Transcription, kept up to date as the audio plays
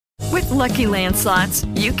Lucky Land Slots,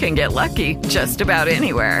 you can get lucky just about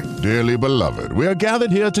anywhere. Dearly beloved, we are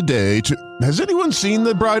gathered here today to... Has anyone seen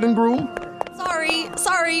the bride and groom?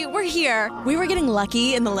 Sorry, we're here. We were getting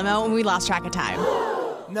lucky in the limo and we lost track of time.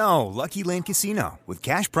 No, Lucky Land Casino, with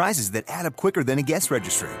cash prizes that add up quicker than a guest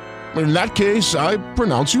registry. In that case, I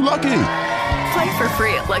pronounce you lucky. Play for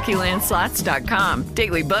free at LuckyLandSlots.com.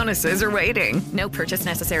 Daily bonuses are waiting. No purchase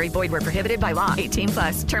necessary. Void where prohibited by law.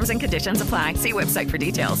 18+. Terms and conditions apply. See website for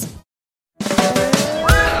details. All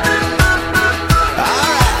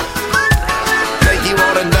right. Make you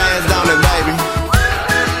wanna dance, don't it, baby?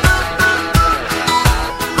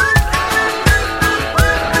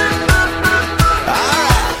 All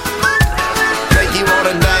right. Make you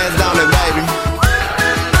wanna dance, don't it, baby?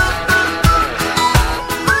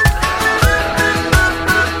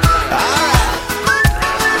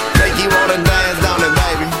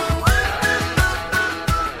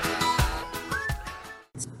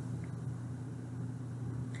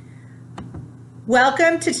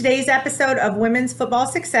 Welcome to today's episode of Women's Football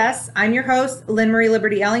Success. I'm your host, Lynn Marie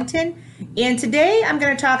Liberty Ellington, and today I'm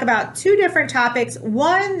going to talk about two different topics.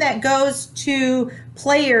 One that goes to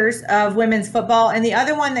players of women's football, and the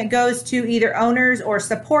other one that goes to either owners or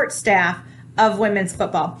support staff of women's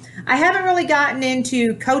football. I haven't really gotten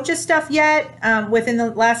into coaches stuff yet within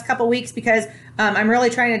the last couple weeks because I'm really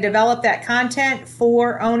trying to develop that content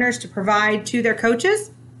for owners to provide to their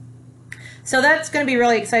coaches. So that's going to be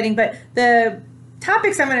really exciting. But the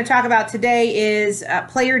topics I'm going to talk about today is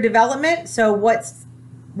player development. So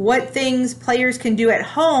what things players can do at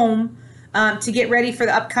home to get ready for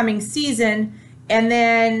the upcoming season. And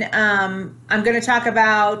then I'm going to talk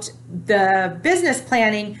about the business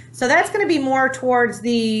planning. So that's going to be more towards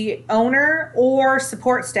the owner or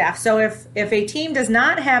support staff. So if a team does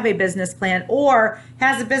not have a business plan or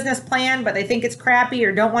has a business plan, but they think it's crappy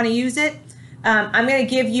or don't want to use it, I'm going to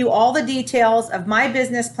give you all the details of my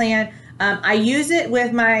business plan. I use it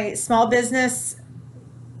with my small business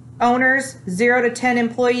owners, 0 to 10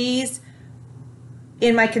 employees,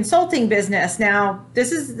 in my consulting business. Now,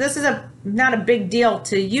 this is not a big deal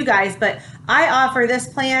to you guys, but I offer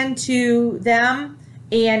this plan to them.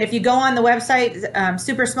 And if you go on the website,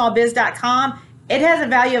 supersmallbiz.com, it has a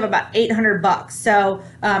value of about $800. So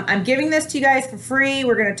I'm giving this to you guys for free.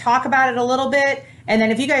 We're going to talk about it a little bit. And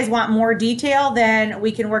then if you guys want more detail, then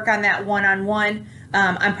we can work on that one-on-one.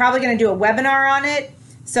 I'm probably going to do a webinar on it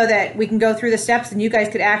so that we can go through the steps, and you guys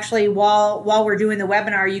could actually, while we're doing the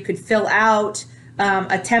webinar, you could fill out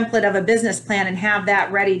a template of a business plan and have that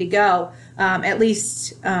ready to go, at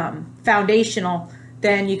least foundational.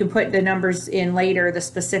 Then you can put the numbers in later, the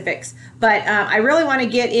specifics. But I really want to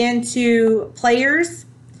get into players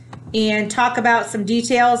and talk about some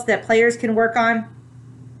details that players can work on.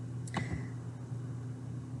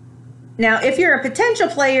 Now, if you're a potential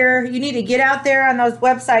player, you need to get out there on those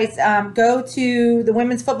websites. Go to the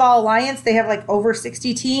Women's Football Alliance. They have like over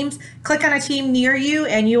 60 teams. Click on a team near you,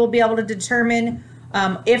 and you will be able to determine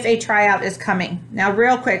if a tryout is coming. Now,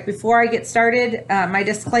 real quick, before I get started, my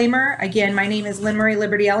disclaimer. Again, my name is Lynn Marie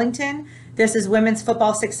Liberty Ellington. This is Women's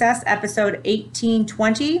Football Success, episode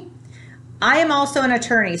 1820. I am also an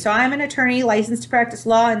attorney. So I'm an attorney licensed to practice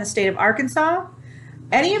law in the state of Arkansas.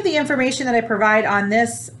 Any of the information that I provide on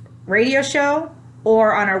this radio show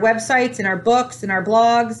or on our websites and our books and our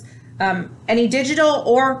blogs, any digital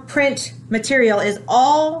or print material is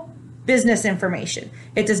all business information.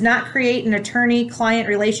 It does not create an attorney-client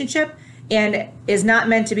relationship and is not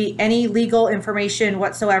meant to be any legal information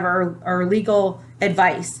whatsoever or legal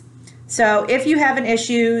advice. So if you have an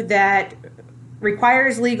issue that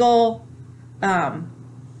requires legal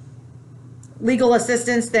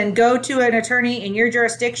assistance, then go to an attorney in your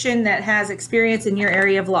jurisdiction that has experience in your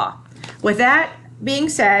area of law. With that being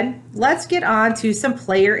said, let's get on to some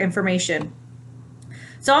player information.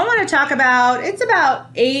 So I want to talk about, it's about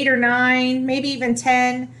 8 or 9, maybe even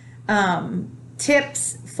 10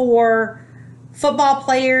 tips for football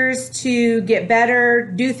players to get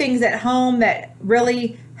better, do things at home that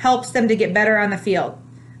really helps them to get better on the field.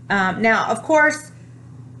 Now, of course,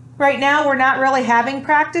 right now we're not really having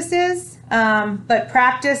practices. But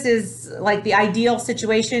practice is like the ideal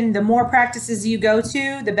situation. The more practices you go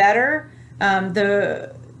to, the better.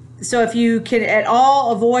 So if you can at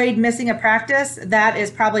all avoid missing a practice, that is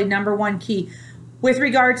probably number one key. With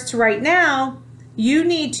regards to right now, you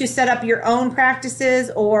need to set up your own practices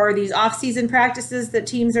or these off-season practices that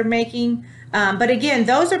teams are making. But again,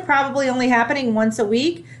 those are probably only happening once a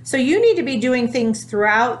week. So you need to be doing things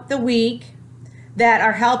throughout the week that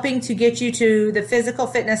are helping to get you to the physical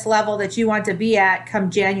fitness level that you want to be at come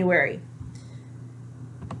January.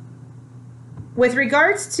 with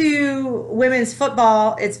regards to women's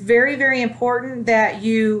football, it's very, very important that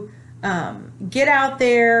you get out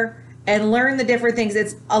there and learn the different things.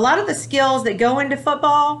 It's a lot of the skills that go into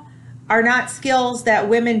football are not skills that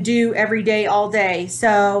women do every day, all day.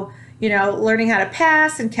 So, learning how to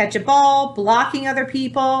pass and catch a ball, blocking other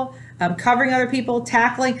people, covering other people,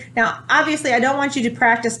 tackling. Now, obviously, I don't want you to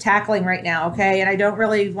practice tackling right now, okay? And I don't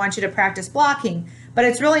really want you to practice blocking. But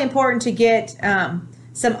it's really important to get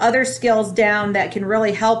some other skills down that can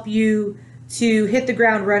really help you to hit the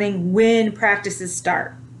ground running when practices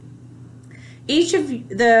start. Each of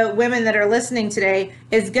the women that are listening today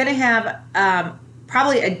is going to have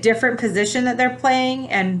probably a different position that they're playing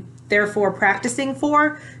and therefore practicing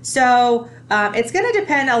for. So it's going to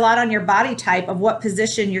depend a lot on your body type of what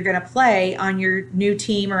position you're going to play on your new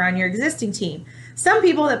team or on your existing team. Some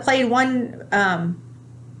people that played one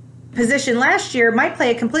position last year might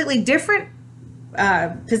play a completely different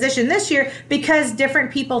position this year because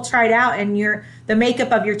different people tried out and the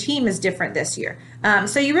makeup of your team is different this year.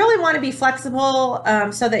 So you really want to be flexible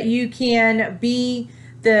so that you can be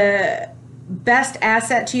the best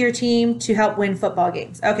asset to your team to help win football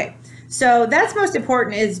games. Okay, so that's most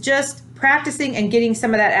important, is just practicing and getting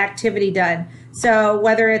some of that activity done. So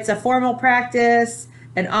whether it's a formal practice,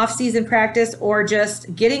 an off-season practice, or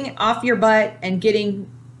just getting off your butt and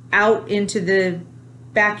getting out into the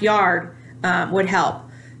backyard would help.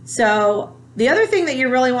 So the other thing that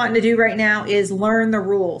you're really wanting to do right now is learn the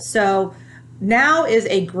rules. So now is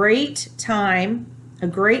a great time, a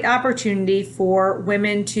great opportunity for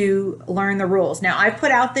women to learn the rules. Now, I've put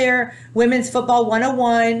out there Women's Football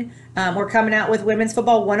 101. We're coming out with Women's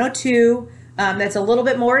Football 102. That's a little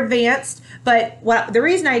bit more advanced. But the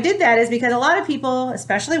reason I did that is because a lot of people,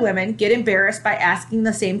 especially women, get embarrassed by asking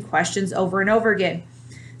the same questions over and over again.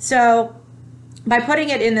 So by putting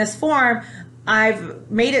it in this form, I've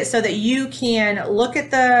made it so that you can look at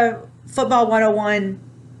the Football 101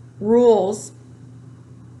 rules,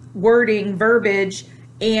 wording, verbiage,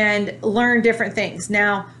 and learn different things.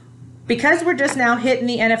 Now, because we're just now hitting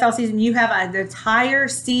the NFL season, you have an entire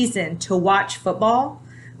season to watch football,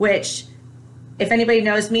 which, if anybody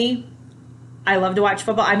knows me, I love to watch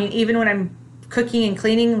football. I mean, even when I'm cooking and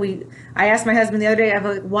cleaning, I asked my husband the other day, I'm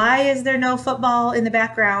like, why is there no football in the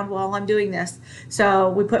background while I'm doing this? So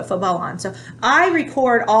we put football on. So I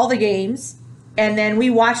record all the games, and then we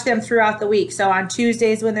watch them throughout the week. So on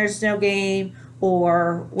Tuesdays when there's no game,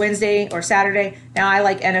 or Wednesday or Saturday. Now, I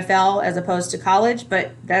like NFL as opposed to college,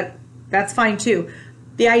 but that's fine too.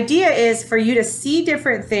 The idea is for you to see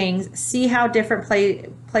different things, see how different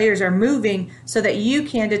players are moving so that you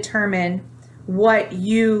can determine what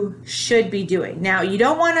you should be doing. Now, you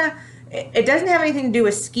don't want to, it doesn't have anything to do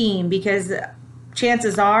with scheme, because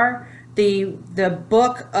chances are the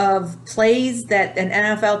book of plays that an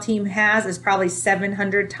NFL team has is probably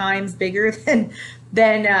 700 times bigger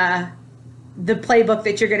than the playbook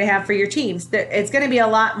that you're going to have for your teams. It's going to be a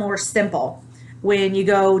lot more simple when you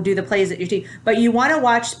go do the plays at your team. But you want to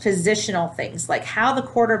watch positional things, like how the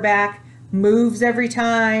quarterback moves every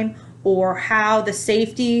time, or how the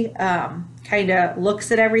safety kind of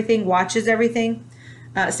looks at everything, watches everything.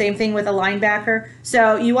 Same thing with a linebacker.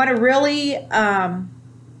 So you want to really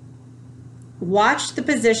watch the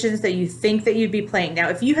positions that you think that you'd be playing. Now,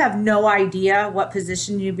 if you have no idea what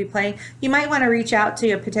position you'd be playing, you might want to reach out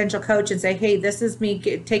to a potential coach and say, hey, this is me.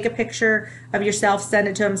 Take a picture of yourself, send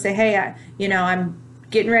it to him, say, hey, I'm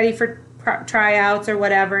getting ready for tryouts or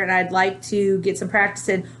whatever, and I'd like to get some practice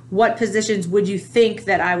in. What positions would you think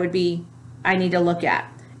that I need to look at?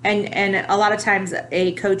 And a lot of times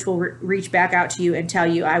a coach will reach back out to you and tell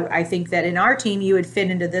you, I think that in our team you would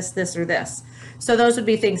fit into this, this, or this. So those would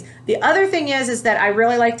be things. The other thing is that I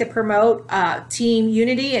really like to promote team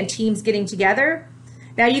unity and teams getting together.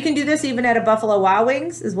 Now, you can do this even at a Buffalo Wild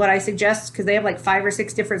Wings, is what I suggest, because they have like 5 or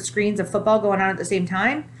 6 different screens of football going on at the same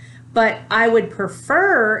time. But I would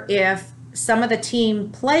prefer if some of the team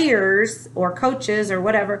players or coaches or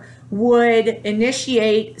whatever would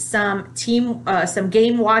initiate some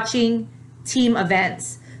game watching team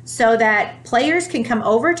events, so that players can come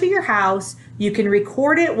over to your house. You can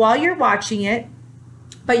record it while you're watching it,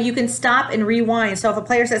 but you can stop and rewind. So if a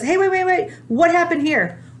player says, hey, wait, what happened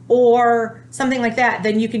here? Or something like that,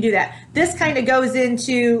 then you can do that. This kind of goes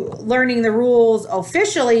into learning the rules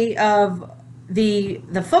officially of the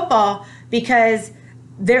football, because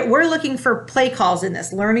we're looking for play calls in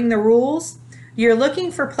this, learning the rules. You're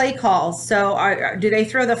looking for play calls. So do they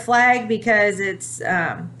throw the flag because it's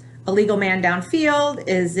a legal man downfield?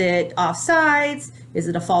 Is it offsides? Is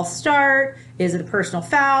it a false start? Is it a personal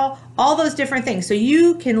foul? All those different things. So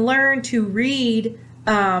you can learn to read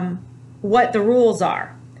what the rules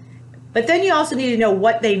are. But then you also need to know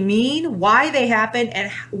what they mean, why they happen,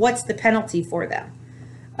 and what's the penalty for them.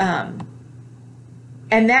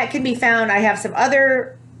 And that can be found. I have some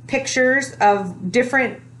other pictures of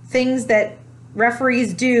different things that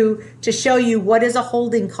referees do to show you what is a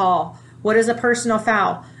holding call, what is a personal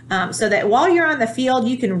foul, so that while you're on the field,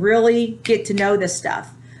 you can really get to know this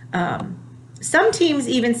stuff. Some teams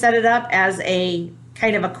even set it up as a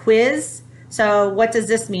kind of a quiz. So what does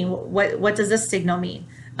this mean? What does this signal mean?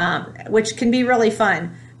 Which can be really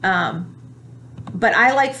fun. But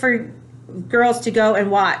I like for girls to go and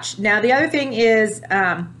watch. Now, the other thing is,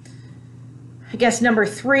 I guess number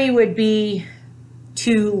 3 would be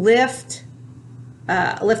to lift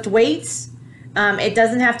weights. It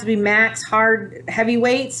doesn't have to be max hard heavy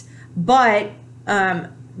weights, but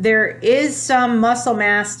there is some muscle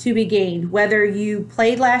mass to be gained, whether you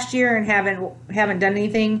played last year and haven't done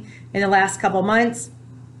anything in the last couple months,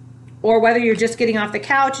 or whether you're just getting off the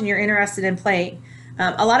couch and you're interested in playing.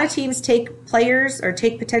 A lot of teams take players or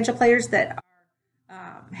take potential players that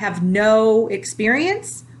have no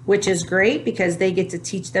experience, which is great because they get to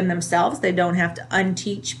teach them themselves. They don't have to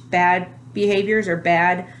unteach bad behaviors or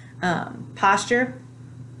bad posture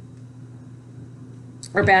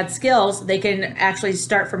or bad skills. They can actually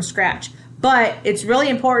start from scratch. But it's really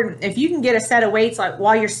important if you can get a set of weights, like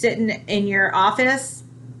while you're sitting in your office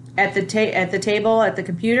at the table at the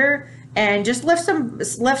computer, and just lift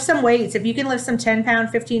some weights. If you can lift some 10-pound,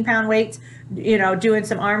 15-pound weights, doing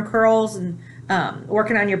some arm curls and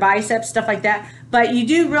working on your biceps, stuff like that. But you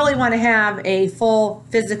do really want to have a full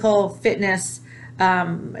physical fitness.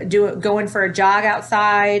 Going for a jog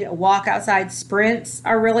outside, a walk outside. Sprints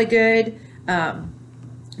are really good.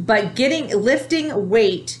 But lifting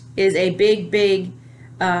weight is a big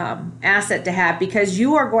asset to have, because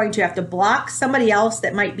you are going to have to block somebody else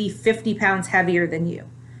that might be 50 pounds heavier than you.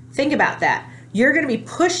 Think about that. You're going to be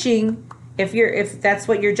pushing, if that's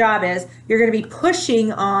what your job is, you're going to be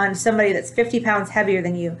pushing on somebody that's 50 pounds heavier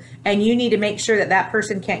than you, and you need to make sure that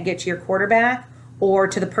person can't get to your quarterback or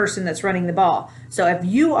to the person that's running the ball. So if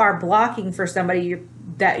you are blocking for somebody,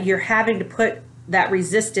 you're having to put that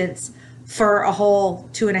resistance for a whole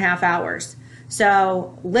 2.5 hours.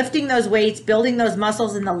 So lifting those weights, building those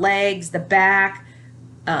muscles in the legs, the back,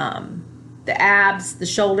 the abs, the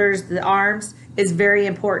shoulders, the arms is very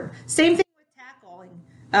important. Same thing with tackling.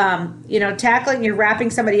 Tackling, you're wrapping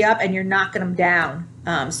somebody up and you're knocking them down.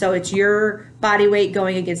 So it's your body weight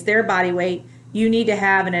going against their body weight. You need to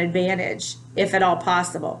have an advantage, if at all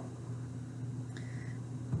possible.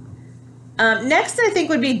 Next, I think,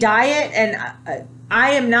 would be diet. And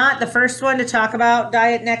I am not the first one to talk about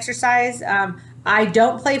diet and exercise. I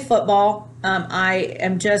don't play football. I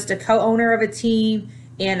am just a co-owner of a team,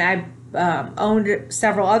 and I've owned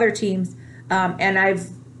several other teams. And I've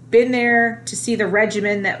been there to see the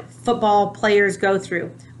regimen that football players go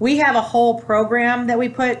through. We have a whole program that we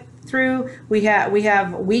put through. We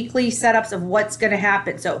have weekly setups of what's going to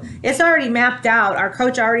happen. So it's already mapped out. Our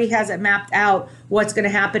coach already has it mapped out what's going to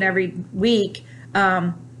happen every week.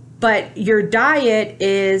 But your diet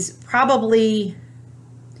is probably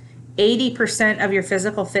 80% of your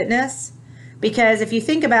physical fitness, because if you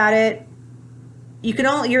think about it,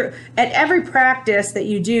 you're at every practice that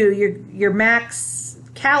you do, your max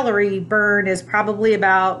calorie burn is probably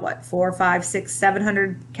about 400, 500, 600,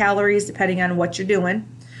 700 calories, depending on what you're doing.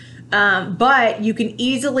 But you can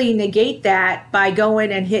easily negate that by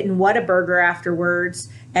going and hitting Whataburger afterwards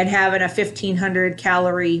and having a 1,500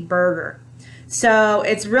 calorie burger. So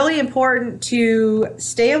it's really important to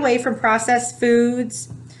stay away from processed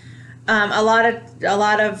foods. A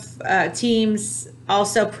lot of teams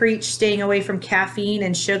also preach staying away from caffeine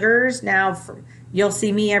and sugars. Now, you'll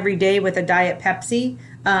see me every day with a Diet Pepsi,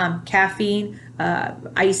 caffeine,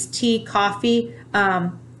 iced tea, coffee.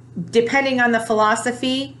 Depending on the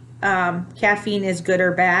philosophy, caffeine is good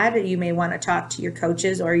or bad. You may want to talk to your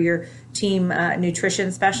coaches or your team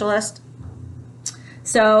nutrition specialist.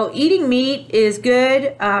 So eating meat is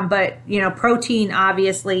good, but protein,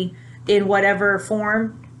 obviously, in whatever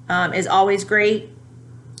form, is always great.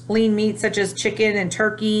 Lean meat such as chicken and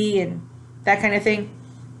turkey and that kind of thing.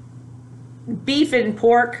 Beef and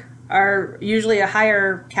pork are usually a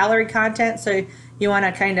higher calorie content, so you want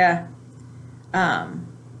to kind of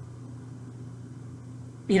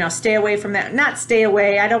stay away from that. Not stay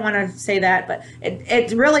away, I don't want to say that, but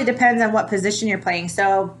it really depends on what position you're playing.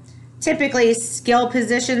 So typically skill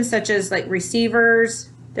positions such as like receivers,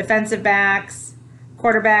 defensive backs,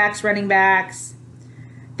 quarterbacks, running backs,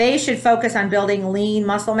 they should focus on building lean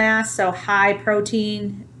muscle mass, so high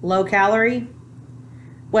protein, low calorie.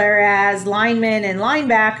 Whereas linemen and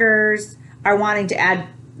linebackers are wanting to add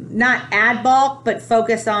not add bulk, but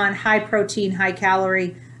focus on high protein, high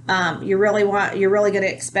calorie. You're really going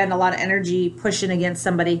to expend a lot of energy pushing against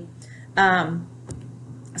somebody.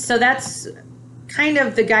 So that's kind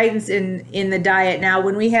of the guidance in the diet. Now,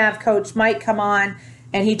 when we have Coach Mike come on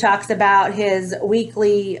and he talks about his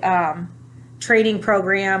weekly training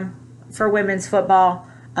program for women's football,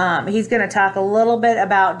 he's going to talk a little bit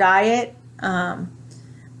about diet,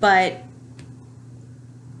 but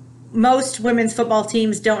most women's football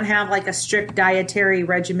teams don't have like a strict dietary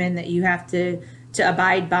regimen that you have to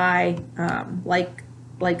abide by, like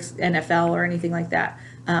NFL or anything like that.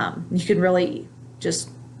 You can really just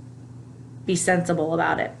be sensible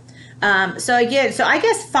about it. So I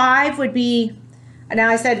guess 5 would be, now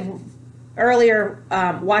I said earlier,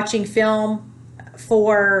 watching film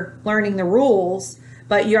for learning the rules,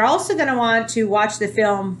 but you're also going to want to watch the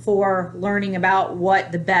film for learning about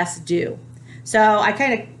what the best do. So I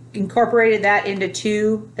kind of incorporated that into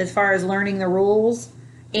 2 as far as learning the rules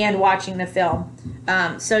and watching the film.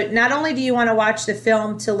 So not only do you want to watch the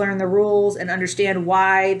film to learn the rules and understand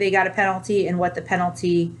why they got a penalty and what the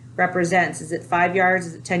penalty represents. Is it 5 yards?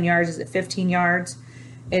 Is it 10 yards? Is it 15 yards?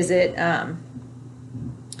 Is it half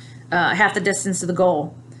the distance to the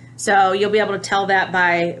goal? So you'll be able to tell that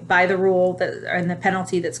by the rule and the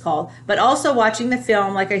penalty that's called. But also watching the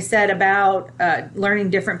film, like I said, about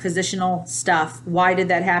learning different positional stuff. Why did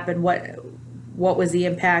that happen? What was the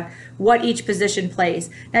impact? What each position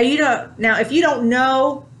plays. Now if you don't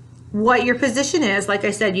know what your position is, like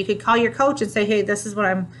I said, you could call your coach and say, hey, this is what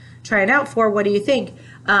I'm trying out for. What do you think?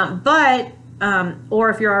 Or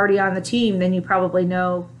if you're already on the team, then you probably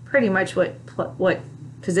know pretty much what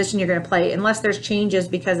position you're going to play, unless there's changes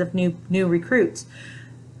because of new recruits.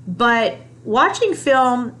 But watching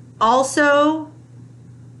film also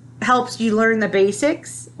helps you learn the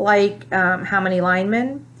basics, like how many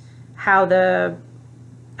linemen, how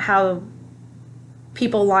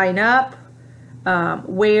people line up,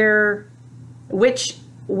 which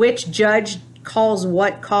judge calls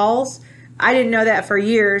what calls. I didn't know that for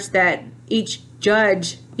years, that each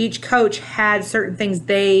coach had certain things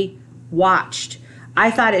they watched. I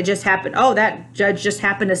thought it just happened. Oh, that judge just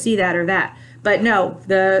happened to see that or that. But no,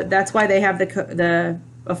 that's why they have the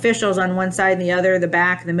officials on one side and the other, the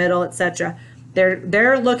back, the middle, etc.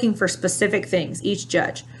 They're looking for specific things. Each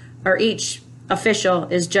judge or each official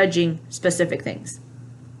is judging specific things.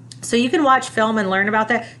 So you can watch film and learn about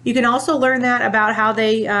that. You can also learn that about how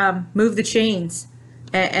they move the chains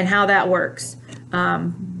and how that works.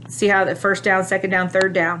 See how the first down, second down,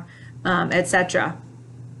 third down, etc.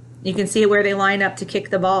 You can see where they line up to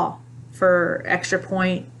kick the ball for extra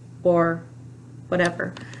point or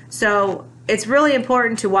whatever. So it's really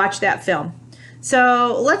important to watch that film.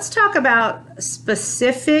 So let's talk about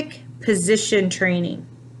specific position training.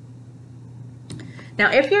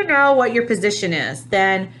 Now, if you know what your position is,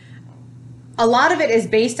 then a lot of it is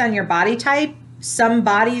based on your body type. Some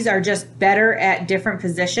bodies are just better at different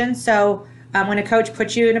positions. So when a coach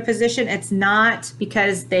puts you in a position, it's not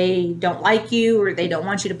because they don't like you or they don't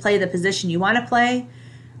want you to play the position you want to play.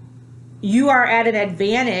 You are at an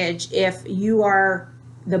advantage if you are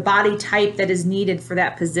the body type that is needed for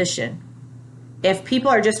that position. If people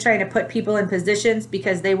are just trying to put people in positions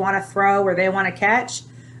because they want to throw or they want to catch,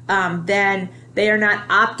 then they are not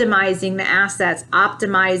optimizing the assets,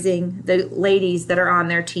 optimizing the ladies that are on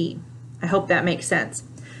their team. I hope that makes sense.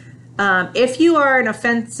 If you are an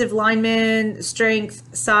offensive lineman,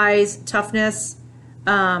 strength, size, toughness,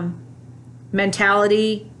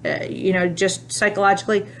 mentality, just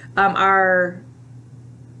psychologically,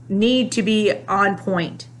 need to be on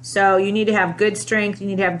point. So you need to have good strength, you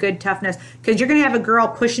need to have good toughness, because you're going to have a girl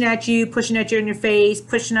pushing at you in your face,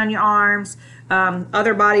 pushing on your arms,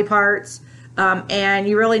 other body parts, and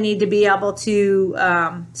you really need to be able to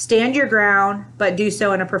stand your ground, but do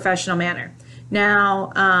so in a professional manner.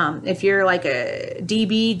 Now, if you're like a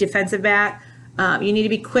DB, defensive back, you need to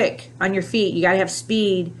be quick on your feet. You got to have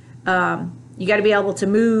speed. You got to be able to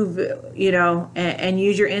move, and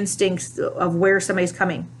use your instincts of where somebody's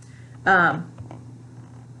coming.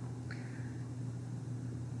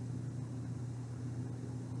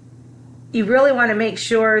 You really want to make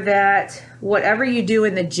sure that whatever you do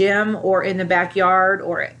in the gym or in the backyard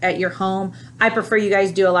or at your home, I prefer you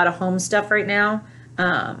guys do a lot of home stuff right now.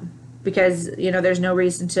 Because there's no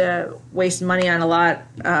reason to waste money on a lot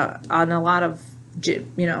of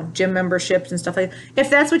gym memberships and stuff like that. If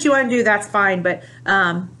that's what you want to do, that's fine. But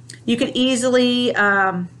you could easily,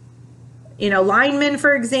 linemen,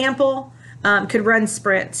 for example, could run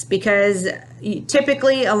sprints, because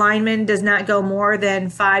typically a lineman does not go more than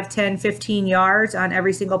 5, 10, 15 yards on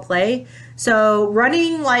every single play. So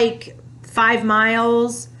running like 5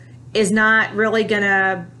 miles is not really going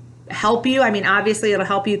to help you. I mean, obviously it'll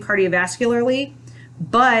help you cardiovascularly,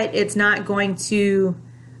 but it's not going to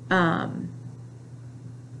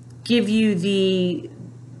give you the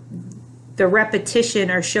repetition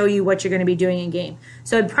or show you what you're going to be doing in game.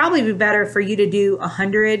 So it'd probably be better for you to do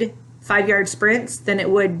 100 5-yard sprints than it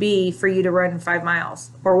would be for you to run 5 miles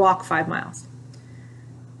or walk 5 miles.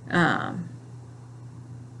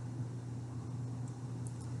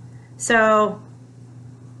 So,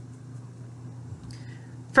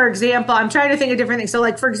 for example, I'm trying to think of different things. So,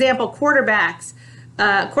 like, for example, quarterbacks.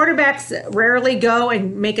 Quarterbacks rarely go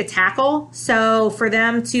and make a tackle. So, for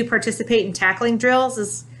them to participate in tackling drills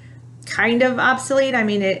is kind of obsolete. I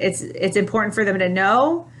mean, it's important for them to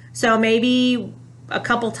know. So, maybe a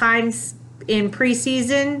couple times in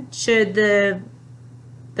preseason should the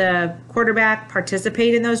quarterback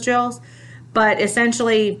participate in those drills. But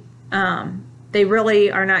essentially, they really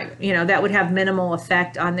are not, that would have minimal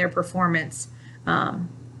effect on their performance.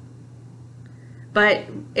 But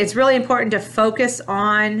it's really important to focus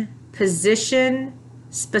on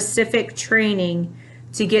position-specific training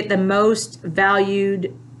to get the most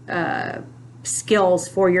valued skills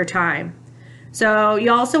for your time. So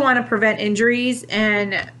you also want to prevent injuries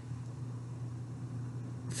and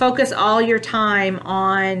focus all your time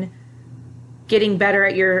on getting better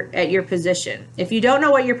at your position. If you don't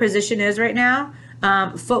know what your position is right now,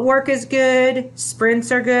 footwork is good, sprints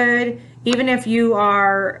are good. Even if you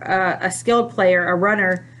are a skilled player, a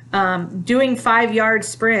runner, doing 5-yard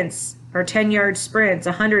sprints or 10-yard sprints,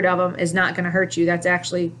 100 of them is not going to hurt you. That's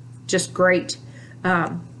actually just great.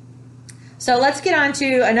 So let's get on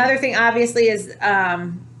to another thing, obviously, is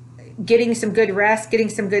getting some good rest, getting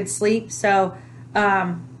some good sleep. So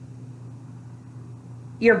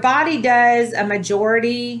your body does a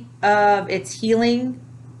majority of its healing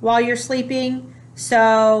while you're sleeping.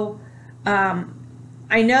 So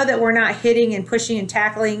I know that we're not hitting and pushing and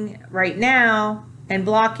tackling right now and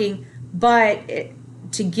blocking, but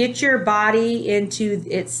to get your body into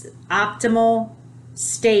its optimal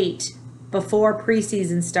state before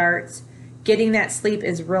preseason starts, getting that sleep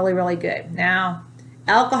is really, really good. Now,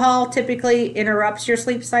 alcohol typically interrupts your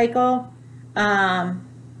sleep cycle,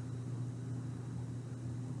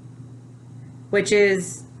 which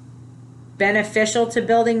is beneficial to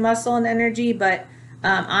building muscle and energy, but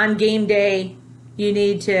on game day, you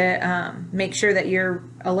need to make sure that you're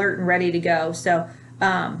alert and ready to go. So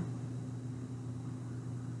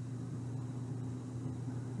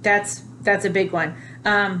that's a big one.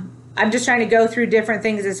 I'm just trying to go through different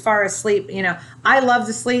things as far as sleep. I love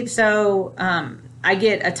to sleep, so I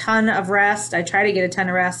get a ton of rest. I try to get a ton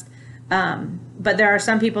of rest. But there are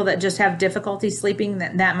some people that just have difficulty sleeping.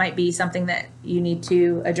 That might be something that you need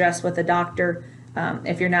to address with a doctor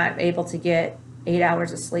if you're not able to get 8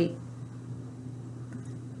 hours of sleep.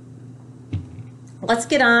 Let's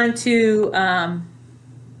get on to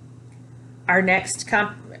our next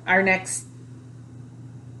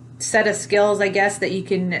set of skills, I guess, that you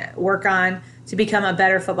can work on to become a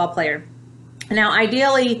better football player. Now,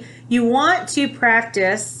 ideally, you want to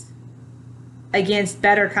practice against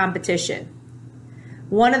better competition.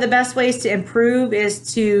 One of the best ways to improve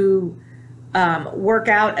is to work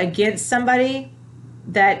out against somebody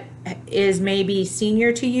that is maybe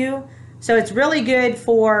senior to you. So it's really good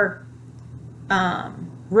for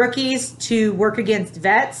rookies to work against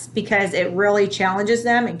vets because it really challenges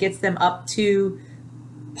them. It gets them up to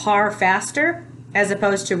par faster as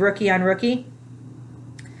opposed to rookie on rookie.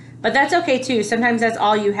 But that's okay too. Sometimes that's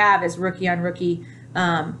all you have is rookie on rookie,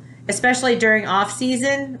 especially during off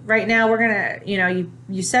season. Right now we're going to,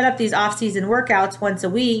 you set up these off season workouts once a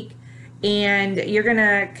week and you're going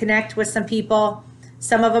to connect with some people.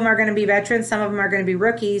 Some of them are going to be veterans, some of them are going to be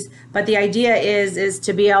rookies, but the idea is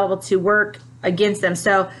to be able to work against them.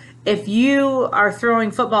 So if you are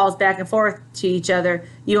throwing footballs back and forth to each other,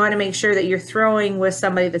 you want to make sure that you're throwing with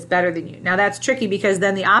somebody that's better than you. Now that's tricky because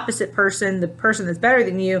then the opposite person, the person that's better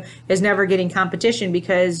than you, is never getting competition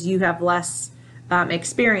because you have less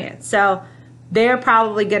experience. So they're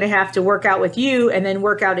probably going to have to work out with you and then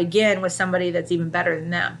work out again with somebody that's even better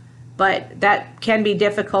than them. But that can be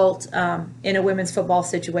difficult in a women's football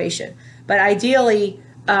situation. But ideally,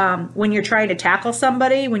 when you're trying to tackle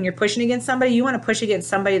somebody, when you're pushing against somebody, you want to push against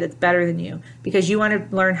somebody that's better than you because you want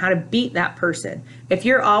to learn how to beat that person. If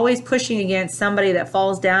you're always pushing against somebody that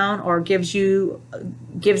falls down or gives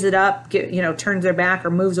it up, turns their back or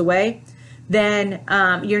moves away, then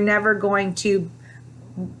you're never going to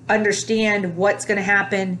understand what's going to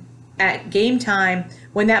happen at game time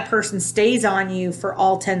when that person stays on you for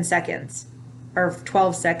all 10 seconds. or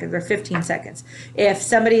 12 seconds or 15 seconds. If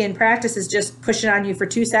somebody in practice is just pushing on you for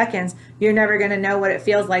 2 seconds, you're never going to know what it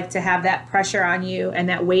feels like to have that pressure on you and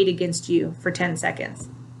that weight against you for 10 seconds.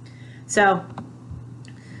 So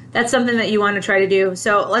that's something that you want to try to do.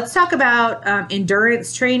 So let's talk about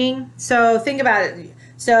endurance training. So think about it.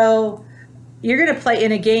 So you're going to play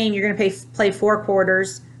in a game, you're going to play 4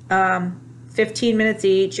 quarters, 15 minutes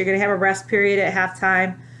each. You're going to have a rest period at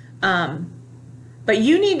halftime. But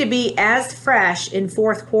you need to be as fresh in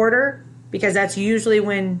fourth quarter, because that's usually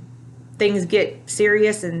when things get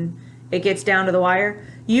serious and it gets down to the wire.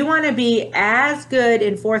 You want to be as good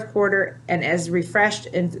in fourth quarter and as refreshed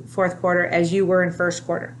in fourth quarter as you were in first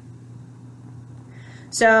quarter.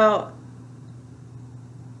 So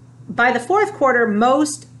by the fourth quarter,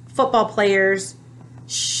 most football players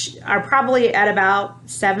are probably at about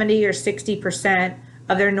 70 or 60%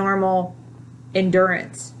 of their normal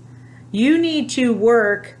endurance. You need to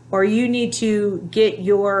work, or you need to get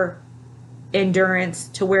your endurance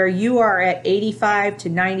to where you are at 85 to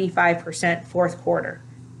 95% fourth quarter,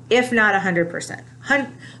 if not 100%.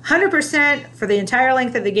 100% for the entire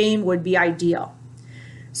length of the game would be ideal.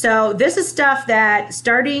 So this is stuff that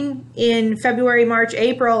starting in February, March,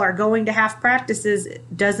 April, or going to half practices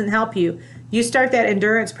doesn't help you. You start that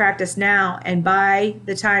endurance practice now, and by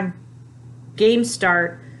the time games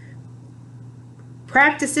start,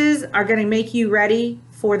 practices are going to make you ready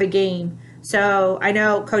for the game. So I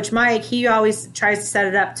know Coach Mike, he always tries to set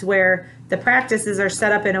it up to where the practices are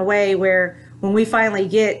set up in a way where when we finally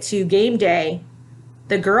get to game day,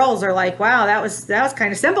 the girls are like, wow, that was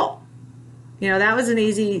kind of simple. You know, that was an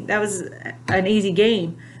easy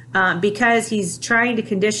game, because he's trying to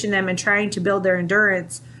condition them and trying to build their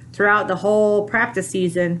endurance throughout the whole practice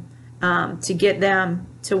season, to get them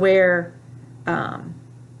to where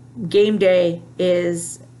game day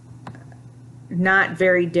is not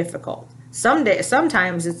very difficult.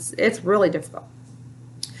 Sometimes it's really difficult.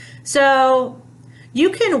 So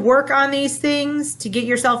you can work on these things to get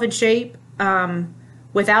yourself in shape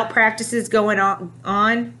without practices going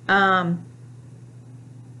on.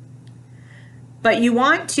 But you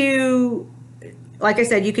want to, like I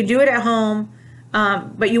said, you can do it at home,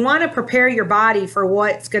 but you want to prepare your body for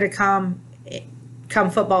what's going to come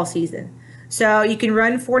football season. So you can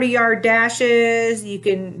run 40-yard dashes, you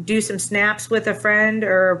can do some snaps with a friend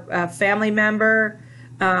or a family member,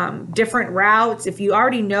 different routes. If you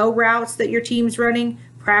already know routes that your team's running,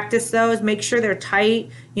 practice those. Make sure they're tight.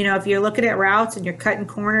 You know, if you're looking at routes and you're cutting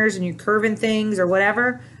corners and you're curving things or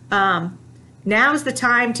whatever, now's the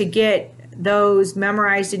time to get those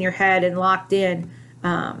memorized in your head and locked in.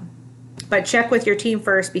 But check with your team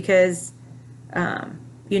first, because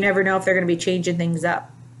you never know if they're going to be changing things up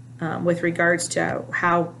with regards to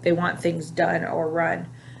how they want things done or run.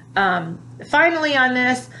 Finally on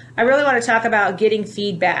this, I really want to talk about getting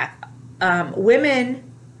feedback. Women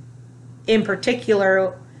in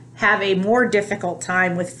particular have a more difficult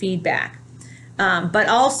time with feedback. But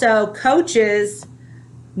also coaches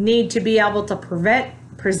need to be able to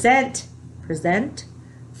present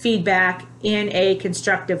feedback in a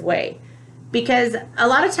constructive way, because a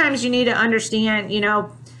lot of times you need to understand, you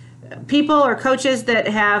know, people or coaches that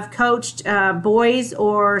have coached boys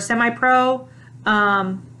or semi-pro,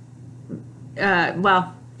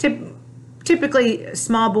 typically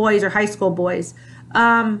small boys or high school boys,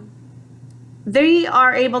 they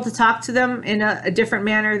are able to talk to them in a different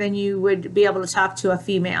manner than you would be able to talk to a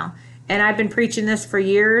female. And I've been preaching this for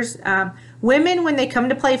years. Women, when they come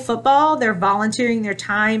to play football, they're volunteering their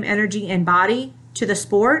time, energy, and body to the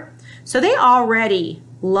sport. So they already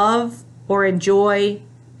love or enjoy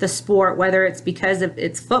the sport, whether it's because of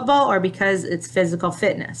it's football or because it's physical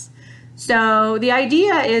fitness. So the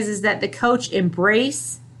idea is that the coach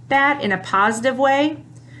embrace that in a positive way.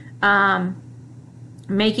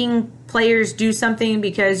 Making players do something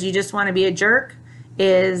because you just want to be a jerk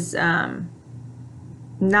is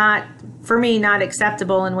not, for me, not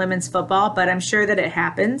acceptable in women's football, but I'm sure that it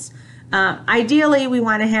happens. Ideally, we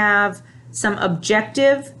want to have some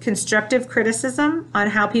objective, constructive criticism on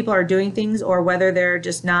how people are doing things, or whether they're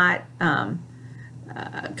just not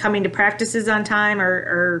coming to practices on time,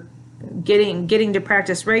 or getting to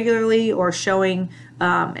practice regularly, or showing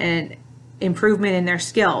an improvement in their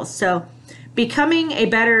skills. So becoming a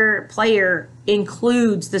better player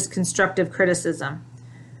includes this constructive criticism.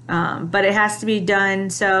 But it has to be done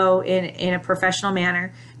so in a professional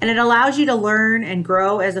manner. And it allows you to learn and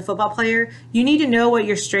grow as a football player. You need to know what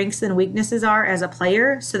your strengths and weaknesses are as a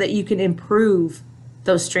player so that you can improve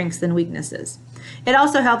those strengths and weaknesses. It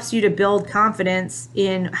also helps you to build confidence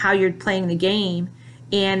in how you're playing the game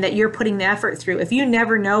and that you're putting the effort through. If you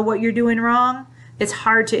never know what you're doing wrong, it's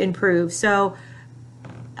hard to improve. So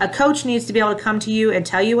a coach needs to be able to come to you and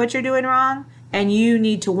tell you what you're doing wrong, and you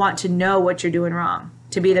need to want to know what you're doing wrong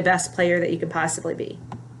to be the best player that you can possibly be.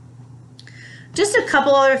 Just a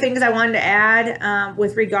couple other things I wanted to add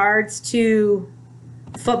with regards to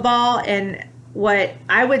football and what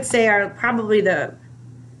I would say are probably the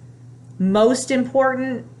most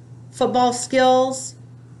important football skills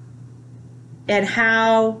and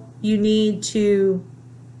how you need to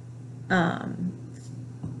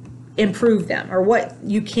improve them, or what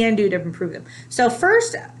you can do to improve them. So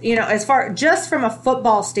first, as far just from a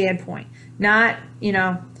football standpoint, not,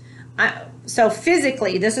 so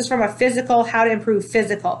physically, this is from a physical, how to improve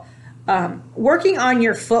physical. Working on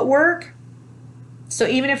your footwork. So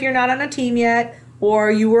even if you're not on a team yet, or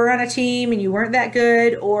you were on a team and you weren't that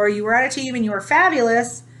good, or you were on a team and you were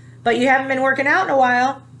fabulous, but you haven't been working out in a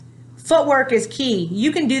while, footwork is key.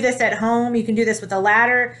 You can do this at home. You can do this with a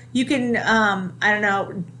ladder. You can,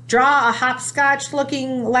 draw a hopscotch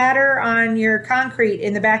looking ladder on your concrete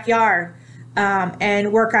in the backyard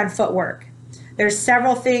and work on footwork. There's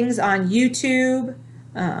several things on YouTube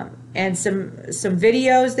and some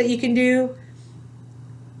videos that you can do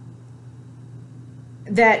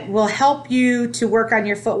that will help you to work on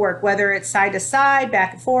your footwork, whether it's side to side,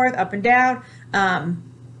 back and forth, up and down.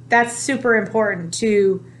 That's super important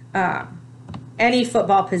to any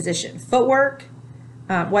football position. Footwork,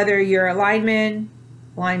 whether you're a lineman,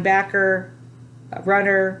 linebacker, a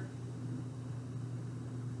runner,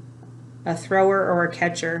 a thrower, or a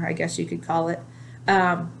catcher, I guess you could call it.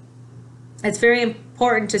 It's very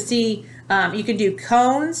important to see. You can do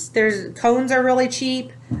cones. Cones are really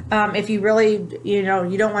cheap if you really, you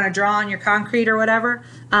don't want to draw on your concrete or whatever.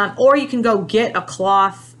 Or you can go get a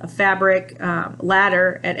cloth, a fabric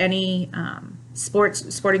ladder at any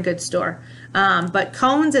sporting goods store. But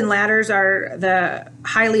cones and ladders are the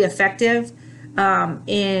highly effective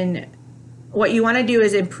in what you want to do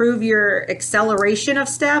is improve your acceleration of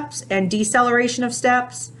steps and deceleration of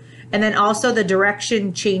steps, and then also the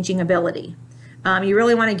direction changing ability. You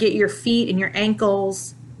really want to get your feet and your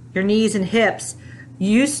ankles, your knees and hips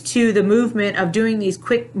used to the movement of doing these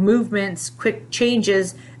quick movements, quick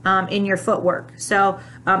changes in your footwork. So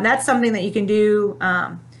that's something that you can do.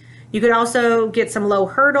 You could also get some low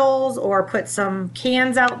hurdles or put some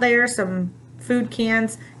cans out there, some food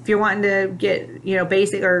cans. If you're wanting to get,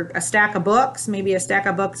 basic, or a stack of books, maybe a stack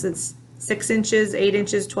of books that's 6 inches, 8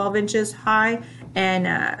 inches, 12 inches high,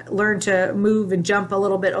 and learn to move and jump a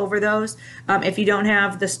little bit over those. If you don't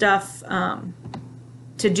have the stuff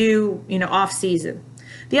to do, off season.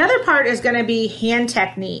 The other part is going to be hand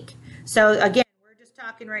technique. So again, we're just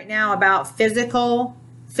talking right now about physical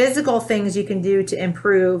things you can do to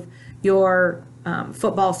improve your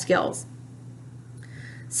football skills.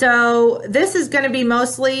 So this is going to be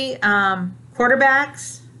mostly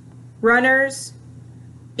quarterbacks, runners,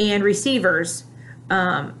 and receivers,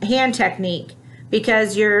 hand technique,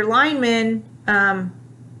 because your linemen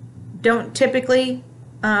don't typically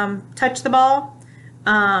touch the ball.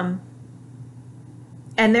 And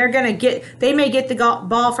they may get the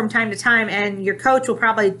ball from time to time, and your coach will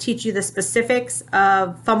probably teach you the specifics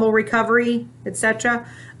of fumble recovery, etc.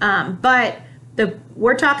 But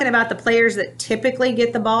we're talking about the players that typically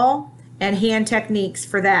get the ball and hand techniques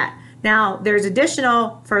for that. Now, there's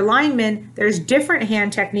additional, for linemen, there's different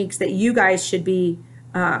hand techniques that you guys should be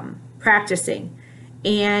practicing.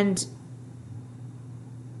 And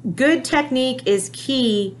good technique is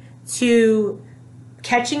key to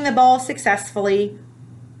catching the ball successfully,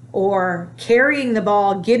 or carrying the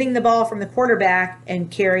ball, getting the ball from the quarterback and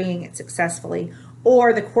carrying it successfully,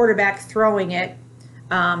 or the quarterback throwing it.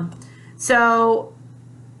 So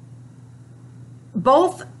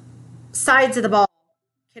both sides of the ball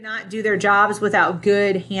cannot do their jobs without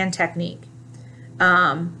good hand technique.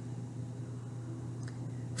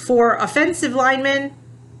 For offensive linemen,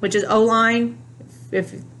 which is O-line,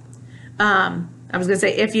 I was going to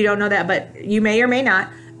say if you don't know that, but you may or may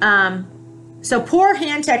not. So poor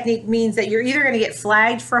hand technique means that you're either going to get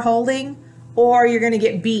flagged for holding, or you're going to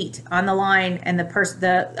get beat on the line, and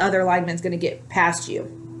the other lineman's going to get past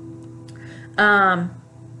you.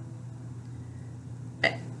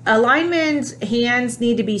 A lineman's hands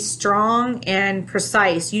need to be strong and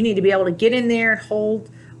precise. You need to be able to get in there and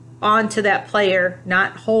hold onto that player,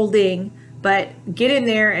 not holding, but get in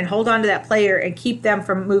there and hold on to that player and keep them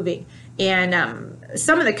from moving. And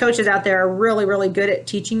some of the coaches out there are really, really good at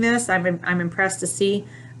teaching this. I'm impressed to see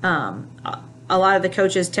a lot of the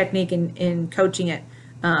coaches' technique in coaching it.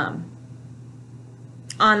 On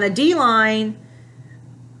the D-line,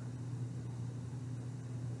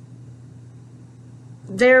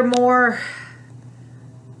 they're more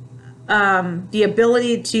the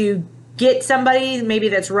ability to get somebody maybe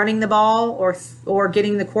that's running the ball or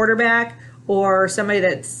getting the quarterback or somebody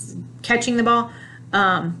that's catching the ball.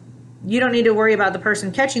 You don't need to worry about the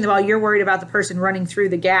person catching the ball. You're worried about the person running through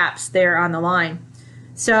the gaps there on the line.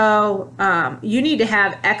 So you need to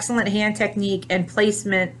have excellent hand technique and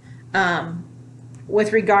placement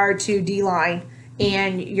with regard to D-line,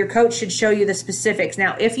 and your coach should show you the specifics.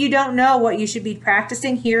 Now, if you don't know what you should be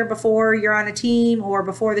practicing here before you're on a team or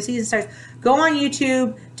before the season starts, go on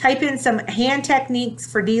YouTube, type in some hand techniques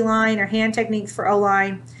for D-line or hand techniques for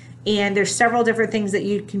O-line, and there's several different things that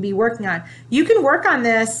you can be working on. You can work on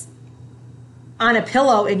this on a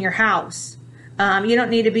pillow in your house. You don't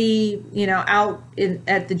need to be, out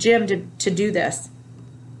at the gym to do this.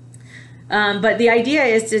 But the idea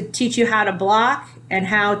is to teach you how to block and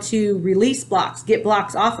how to release blocks, get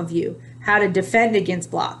blocks off of you, how to defend against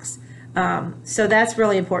blocks. So that's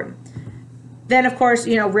really important. Then, of course,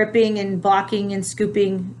 ripping and blocking and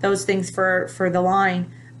scooping, those things for the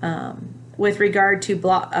line. With regard to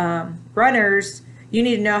runners, you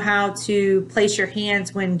need to know how to place your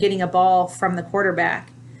hands when getting a ball from the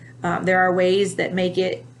quarterback. There are ways that make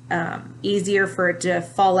it easier for it to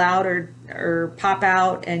fall out or pop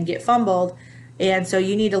out and get fumbled. And so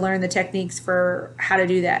you need to learn the techniques for how to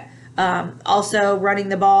do that. Also, running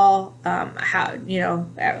the ball.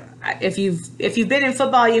 If you've been in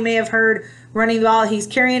football, you may have heard running the ball. He's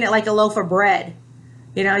carrying it like a loaf of bread.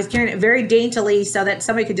 He's carrying it very daintily so that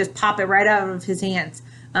somebody could just pop it right out of his hands.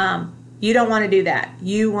 You don't want to do that.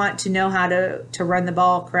 You want to know how to run the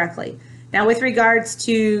ball correctly. Now, with regards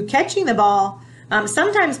to catching the ball,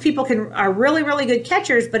 sometimes people are really, really good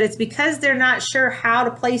catchers, but it's because they're not sure how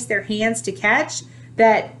to place their hands to catch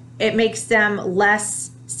that it makes them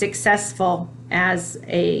less successful as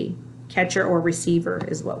a catcher or receiver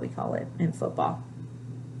is what we call it in football.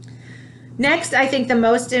 Next, I think the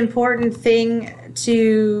most important thing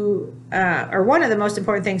or one of the most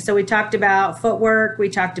important things, so we talked about footwork, we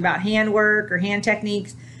talked about handwork or hand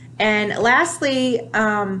techniques, and lastly,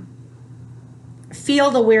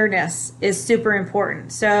 field awareness is super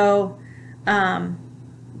important. So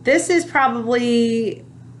this is probably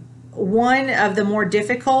one of the more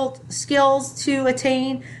difficult skills to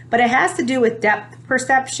attain, but it has to do with depth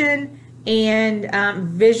perception and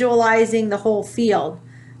visualizing the whole field.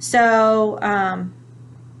 So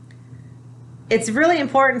it's really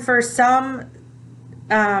important for some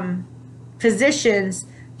positions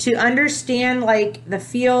to understand like the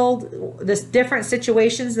field, the different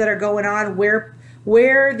situations that are going on,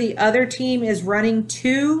 where the other team is running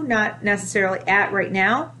to, not necessarily at right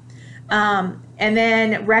now. And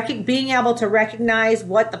then being able to recognize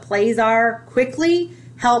what the plays are quickly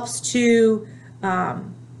helps to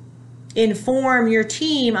inform your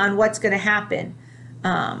team on what's going to happen.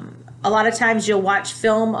 A lot of times you'll watch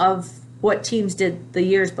film of what teams did the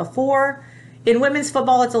years before. In women's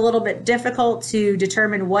football, it's a little bit difficult to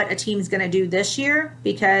determine what a team's going to do this year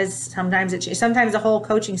because sometimes the whole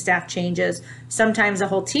coaching staff changes, sometimes the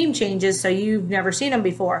whole team changes, so you've never seen them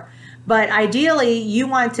before. But ideally, you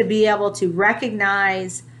want to be able to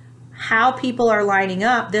recognize how people are lining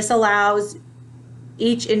up. This allows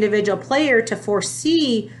each individual player to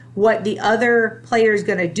foresee what the other player is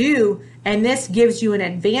going to do, and this gives you an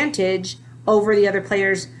advantage over the other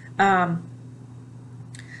players.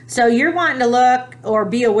 So you're wanting to look or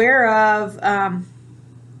be aware of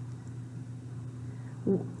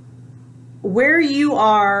where you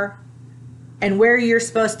are and where you're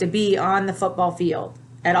supposed to be on the football field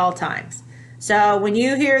at all times. So when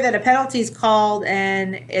you hear that a penalty is called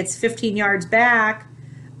and it's 15 yards back,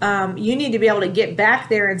 you need to be able to get back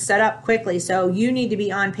there and set up quickly. So you need to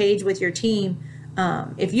be on page with your team.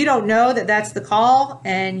 If you don't know that that's the call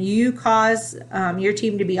and you cause your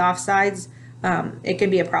team to be offsides, it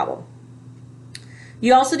can be a problem.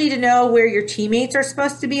 You also need to know where your teammates are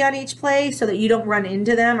supposed to be on each play so that you don't run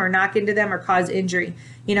into them or knock into them or cause injury.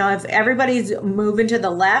 If everybody's moving to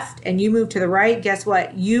the left and you move to the right, guess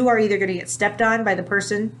what? You are either going to get stepped on by the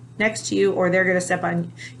person next to you or they're going to step on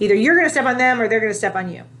you. Either you're going to step on them or they're going to step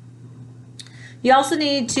on you. You also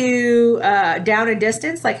need to down a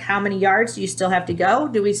distance, like how many yards do you still have to go?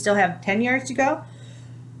 Do we still have 10 yards to go?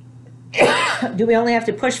 Do we only have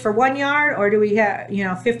to push for 1 yard or do we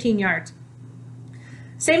have, 15 yards?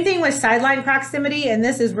 Same thing with sideline proximity, and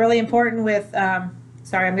this is really important with,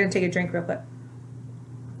 sorry, I'm going to take a drink real quick.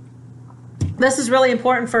 This is really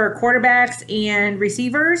important for quarterbacks and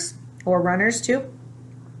receivers or runners too.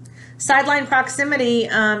 Sideline proximity,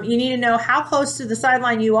 you need to know how close to the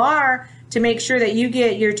sideline you are to make sure that you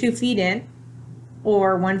get your 2 feet in,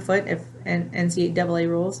 or 1 foot if NCAA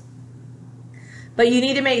rules. But you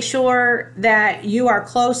need to make sure that you are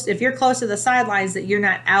close. If you're close to the sidelines, that you're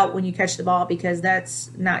not out when you catch the ball, because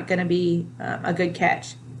that's not going to be a good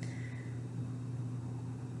catch.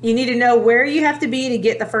 You need to know where you have to be to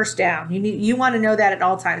get the first down. You want to know that at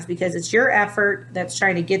all times, because it's your effort that's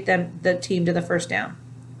trying to get the team to the first down,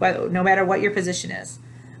 no matter what your position is.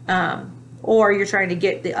 Or you're trying to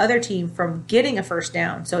get the other team from getting a first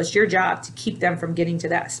down. So it's your job to keep them from getting to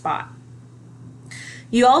that spot.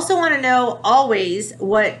 You also want to know always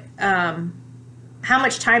how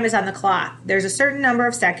much time is on the clock. There's a certain number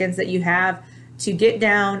of seconds that you have to get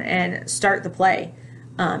down and start the play.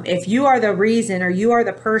 If you are the reason, or you are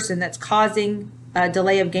the person that's causing a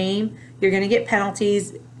delay of game, you're going to get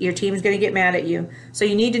penalties. Your team's going to get mad at you. So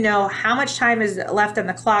you need to know how much time is left on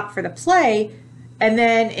the clock for the play. And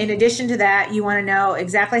then in addition to that, you want to know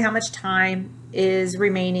exactly how much time is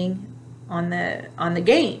remaining on the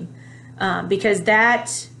game. Because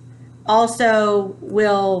that also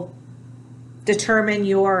will determine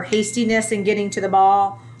your hastiness in getting to the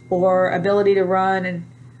ball, or ability to run,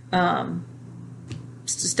 and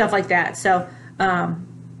stuff like that. So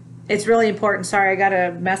it's really important. Sorry, I got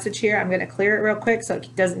a message here. I'm going to clear it real quick so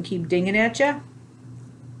it doesn't keep dinging at you.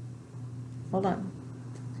 Hold on.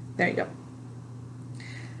 There you go.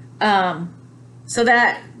 So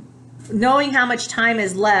that knowing how much time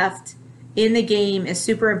is left in the game is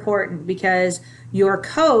super important, because your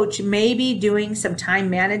coach may be doing some time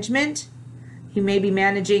management. He may be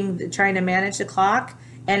trying to manage the clock.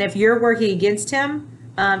 And if you're working against him,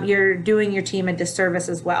 you're doing your team a disservice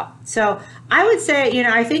as well. So I would say,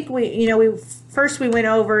 I think we went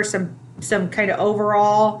over some kind of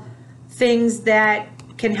overall things that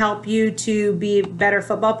can help you to be a better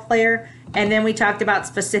football player. And then we talked about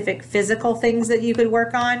specific physical things that you could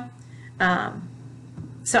work on.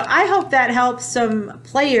 So I hope that helps some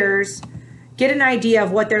players get an idea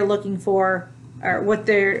of what they're looking for, or what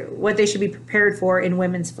they should be prepared for in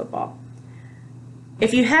women's football.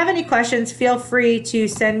 If you have any questions, feel free to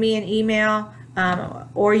send me an email,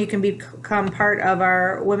 or you can become part of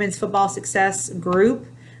our Women's Football Success group,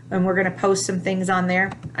 and we're going to post some things on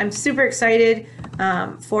there. I'm super excited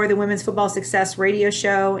for the Women's Football Success radio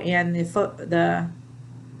show and the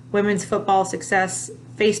Women's Football Success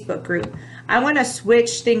Facebook group. I want to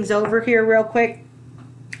switch things over here real quick.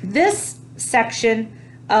 This section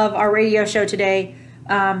of our radio show today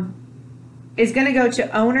is going to go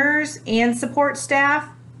to owners and support staff.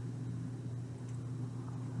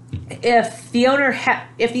 If the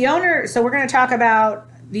owner, so we're going to talk about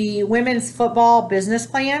the women's football business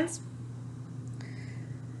plans.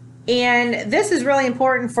 And this is really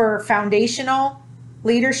important for foundational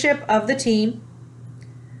leadership of the team.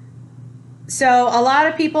 So a lot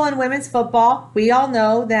of people in women's football, we all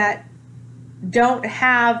know, that don't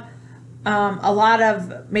have a lot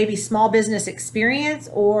of maybe small business experience,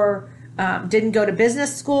 or didn't go to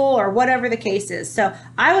business school, or whatever the case is. So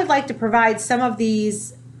I would like to provide some of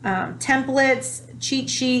these templates, cheat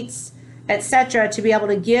sheets, etc., to be able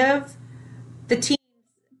to give the team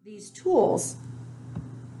these tools.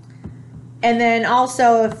 And then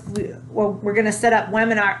also, we're going to set up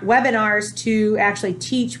webinars to actually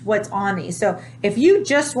teach what's on these. So if you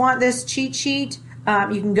just want this cheat sheet,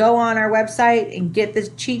 you can go on our website and get the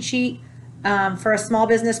cheat sheet for a small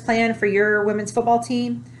business plan for your women's football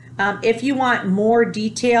team. If you want more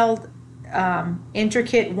detailed,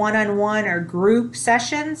 intricate one-on-one or group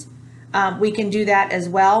sessions, we can do that as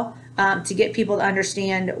well, to get people to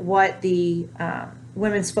understand what the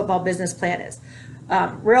women's football business plan is.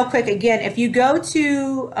 Real quick, again, if you go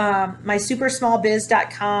to my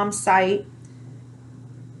supersmallbiz.com site,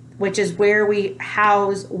 which is where we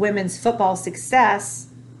house women's football success,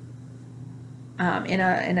 in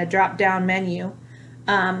a drop-down menu,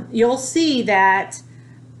 you'll see that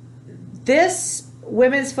this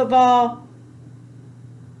women's football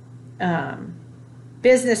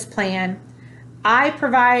business plan, I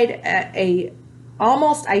provide a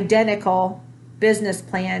almost identical business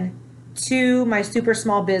plan to my super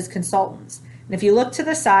small biz consultants. And if you look to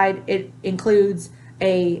the side, it includes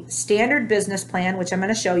a standard business plan, which I'm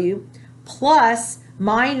going to show you, plus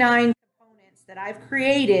my 9 components that I've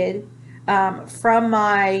created from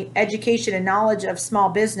my education and knowledge of small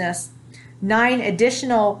business, 9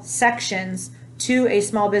 additional sections to a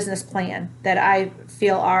small business plan that I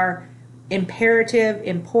feel are imperative,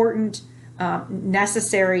 important,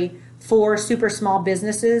 necessary for super small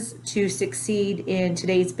businesses to succeed in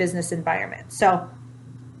today's business environment. So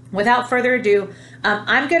without further ado,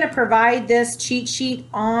 I'm going to provide this cheat sheet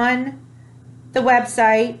on the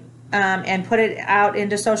website and put it out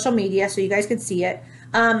into social media so you guys can see it.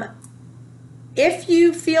 If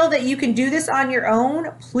you feel that you can do this on your own,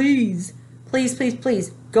 please please, please,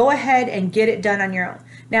 please go ahead and get it done on your own.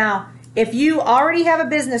 Now, if you already have a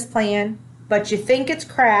business plan, but you think it's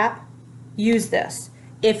crap, use this.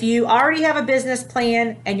 If you already have a business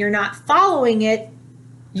plan and you're not following it,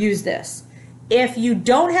 use this. If you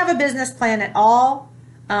don't have a business plan at all,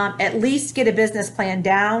 at least get a business plan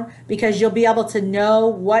down, because you'll be able to know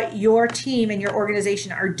what your team and your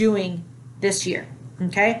organization are doing this year.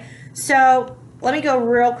 Okay? So let me go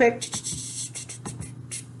real quick.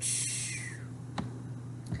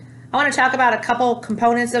 I want to talk about a couple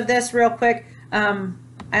components of this real quick.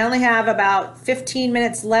 I only have about 15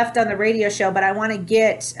 minutes left on the radio show, but I want to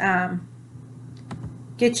get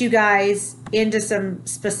you guys into some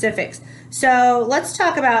specifics. So let's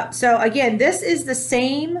talk about, so again, this is the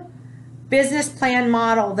same business plan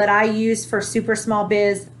model that I use for super small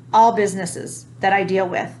biz, all businesses that I deal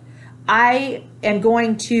with. I am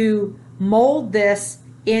going to mold this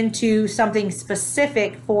into something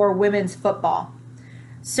specific for women's football.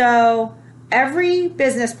 So every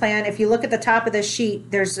business plan, if you look at the top of the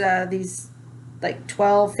sheet, there's these like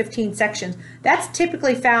 12, 15 sections. That's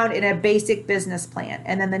typically found in a basic business plan.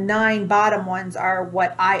 And then the 9 bottom ones are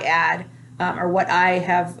what I add or what I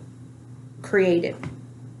have created.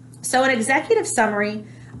 So an executive summary,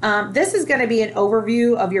 this is going to be an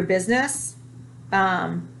overview of your business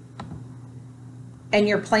and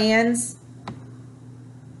your plans.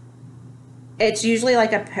 It's usually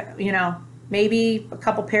like maybe a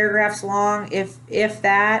couple paragraphs long, if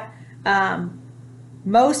that.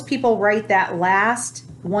 Most people write that last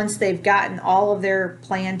once they've gotten all of their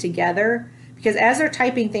plan together, because as they're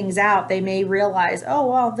typing things out, they may realize, oh,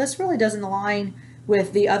 well, this really doesn't align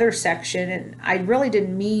with the other section, and I really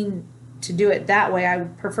didn't mean to do it that way. I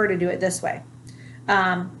would prefer to do it this way.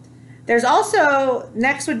 There's also,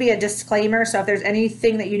 next would be a disclaimer. So if there's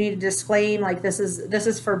anything that you need to disclaim, like this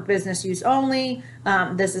is for business use only,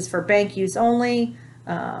 this is for bank use only.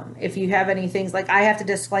 If you have any things, like I have to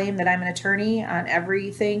disclaim that I'm an attorney on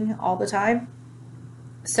everything all the time.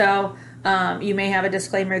 So you may have a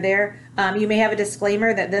disclaimer there. You may have a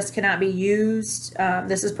disclaimer that this cannot be used.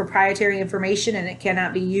 This is proprietary information and it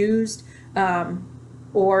cannot be used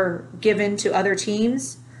or given to other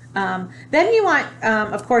teams. Then you want,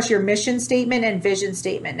 of course, your mission statement and vision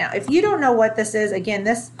statement. Now, if you don't know what this is, again,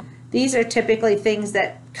 these are typically things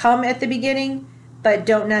that come at the beginning, but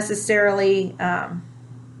don't necessarily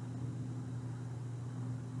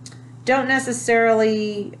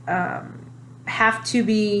have to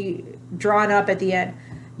be drawn up at the end.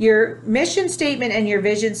 Your mission statement and your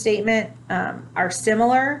vision statement are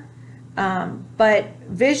similar, but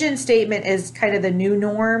vision statement is kind of the new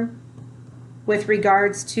norm with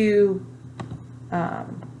regards to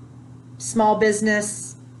small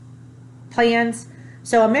business plans.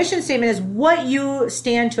 So a mission statement is what you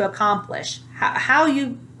stand to accomplish,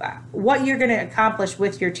 what you're going to accomplish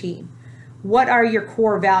with your team. What are your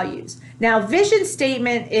core values? Now, vision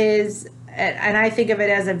statement is, and I think of it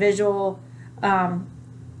as a visual,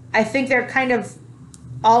 I think they're kind of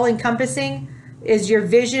all-encompassing, is your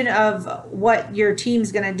vision of what your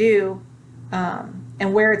team's going to do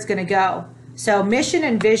and where it's going to go. So mission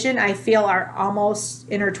and vision, I feel, are almost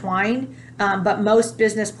intertwined, but most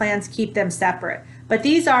business plans keep them separate. But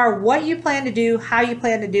these are what you plan to do, how you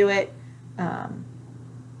plan to do it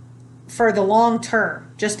for the long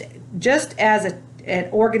term, just as an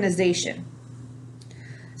organization.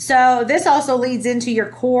 So this also leads into your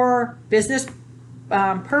core business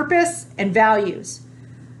purpose and values.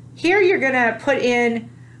 Here you're going to put in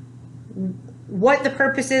what the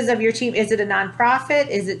purpose is of your team. Is it a nonprofit?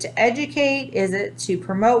 Is it to educate? Is it to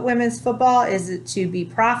promote women's football? Is it to be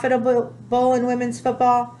profitable in women's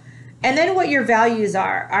football? And then what your values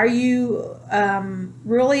are. Are you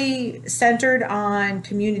really centered on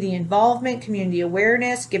community involvement, community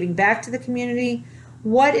awareness, giving back to the community?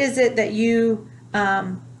 What is it that you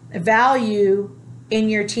value in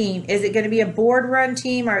your team? Is it going to be a board-run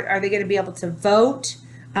team? Are they going to be able to vote?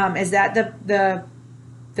 Is that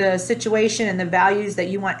the situation and the values that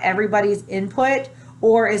you want everybody's input?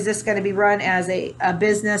 Or is this going to be run as a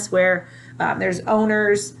business where there's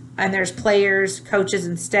owners and there's players, coaches,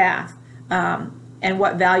 and staff, and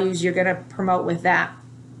what values you're going to promote with that?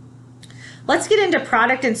 Let's get into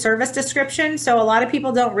product and service description. So a lot of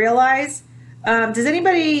people don't realize, does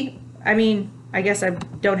anybody, I guess I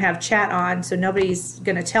don't have chat on, so nobody's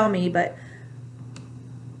going to tell me, but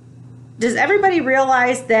does everybody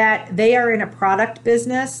realize that they are in a product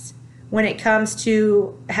business when it comes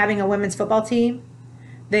to having a women's football team?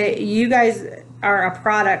 You guys are a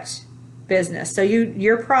product business. So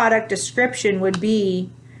your product description would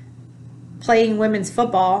be playing women's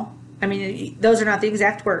football. Those are not the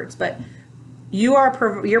exact words, but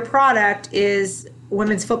your product is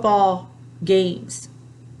women's football games,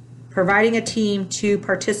 providing a team to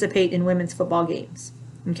participate in women's football games.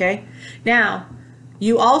 Okay? Now,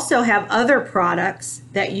 you also have other products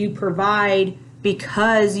that you provide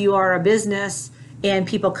because you are a business and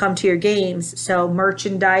people come to your games. So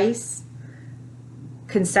merchandise,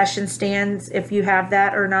 concession stands, if you have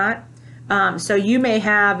that or not. So you may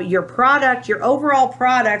have your product, your overall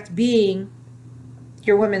product being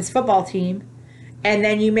your women's football team, and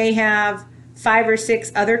then you may have 5 or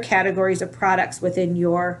 6 other categories of products within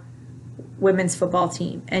your women's football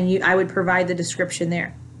team, and I would provide the description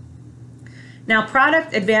there. Now,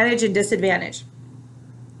 product advantage and disadvantage.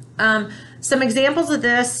 Some examples of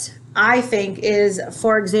this, I think, is,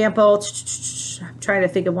 for example, I'm trying to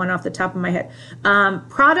think of one off the top of my head.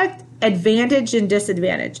 Product advantage and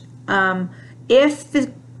disadvantage. If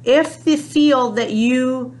the field that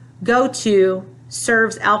you go to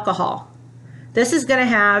serves alcohol, this is going to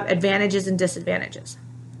have advantages and disadvantages,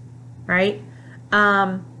 right?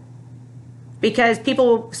 Because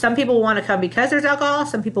some people want to come because there's alcohol,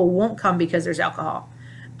 some people won't come because there's alcohol.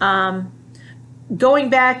 Going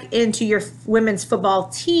back into your women's football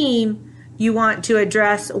team, you want to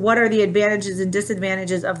address what are the advantages and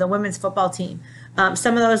disadvantages of the women's football team.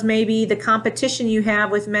 Some of those may be the competition you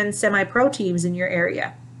have with men's semi-pro teams in your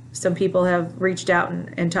area. Some people have reached out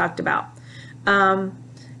and talked about.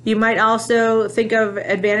 You might also think of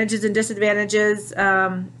advantages and disadvantages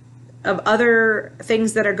of other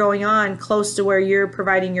things that are going on close to where you're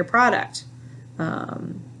providing your product.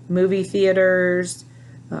 Movie theaters,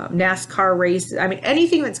 NASCAR races. I mean,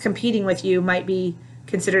 anything that's competing with you might be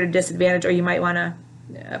considered a disadvantage, or you might want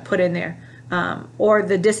to put in there. Or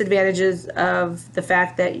the disadvantages of the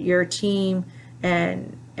fact that your team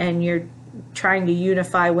and you're trying to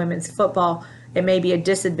unify women's football. It may be a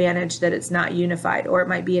disadvantage that it's not unified, or it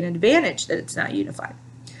might be an advantage that it's not unified.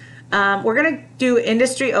 We're going to do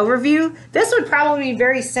industry overview. This would probably be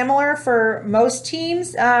very similar for most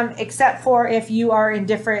teams, except for if you are in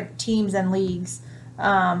different teams and leagues,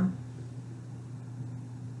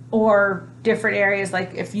 or different areas.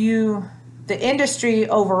 Like if the industry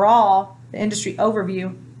overall, the industry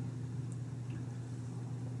overview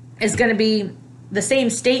is going to be the same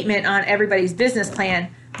statement on everybody's business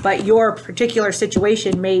plan, but your particular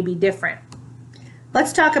situation may be different.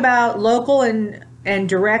 Let's talk about local and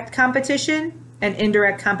direct competition and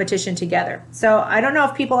indirect competition together. So I don't know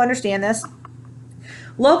if people understand this.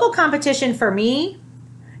 Local competition for me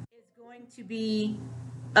is going to be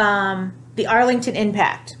the Arlington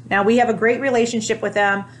Impact. Now, we have a great relationship with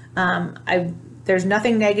them. There's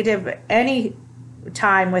nothing negative any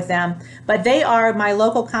time with them, but they are my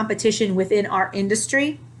local competition within our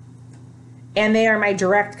industry, and they are my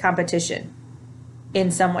direct competition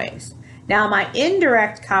in some ways. Now, my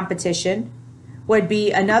indirect competition would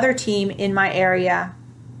be another team in my area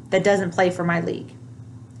that doesn't play for my league,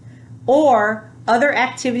 or other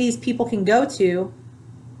activities people can go to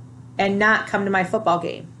and not come to my football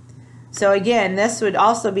game. So again, this would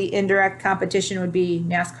also be indirect competition, would be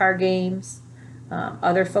NASCAR games,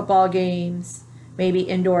 other football games, maybe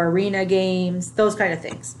indoor arena games, those kind of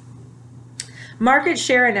things. Market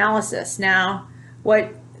share analysis. Now,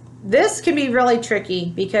 this can be really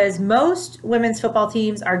tricky because most women's football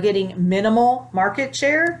teams are getting minimal market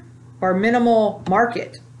share or minimal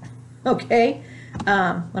market. Okay,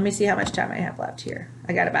 let me see how much time I have left here.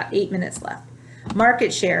 I got about 8 minutes left.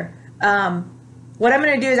 Market share. What I'm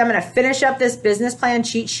going to do is I'm going to finish up this business plan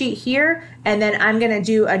cheat sheet here, and then I'm going to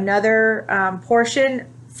do another portion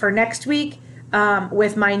for next week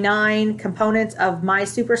with my 9 components of my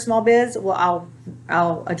super small biz. Well,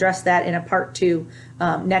 I'll address that in a part 2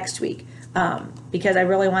 next week because I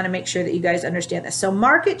really want to make sure that you guys understand this. So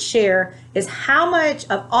market share is how much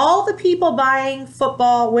of all the people buying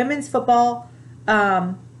football, women's football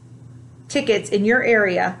tickets in your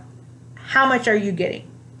area, how much are you getting?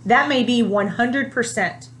 That may be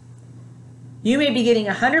 100%. You may be getting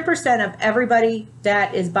 100% of everybody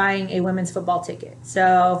that is buying a women's football ticket.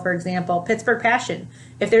 So, for example, Pittsburgh Passion.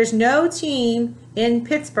 If there's no team in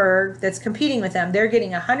Pittsburgh that's competing with them, they're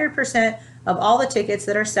getting 100% of all the tickets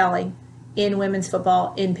that are selling in women's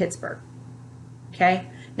football in Pittsburgh. Okay?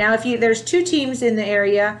 Now, if there's 2 teams in the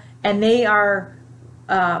area and they are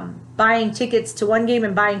buying tickets to one game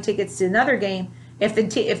and buying tickets to another game, if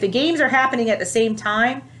the games are happening at the same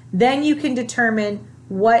time, then you can determine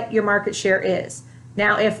what your market share is.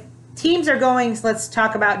 Now, if teams are going, so let's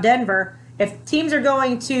talk about Denver. If teams are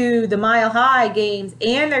going to the Mile High games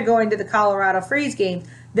and they're going to the Colorado Freeze games,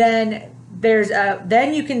 then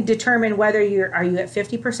then you can determine whether are you at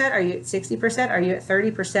 50%, are you at 60%, are you at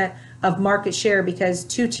 30% of market share, because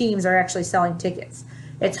two teams are actually selling tickets.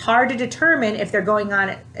 It's hard to determine if they're going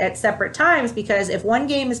on at separate times, because if one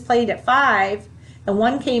game is played at 5 and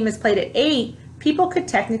one game is played at 8, people could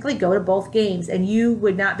technically go to both games and you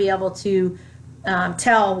would not be able to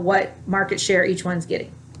tell what market share each one's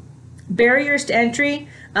getting. Barriers to entry.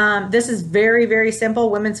 This is very, very simple.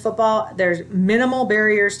 Women's football, there's minimal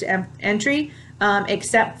barriers to entry,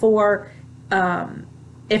 except for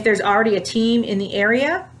if there's already a team in the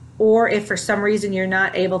area, or if for some reason you're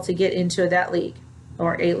not able to get into that league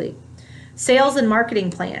or a league. Sales and marketing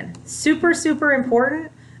plan. Super, super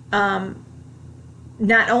important.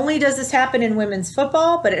 Not only does this happen in women's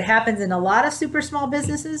football, but it happens in a lot of super small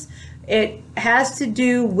businesses. It has to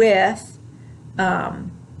do with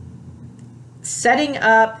setting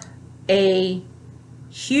up a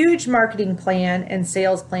huge marketing plan and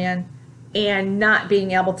sales plan and not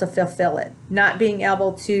being able to fulfill it, not being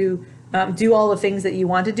able to do all the things that you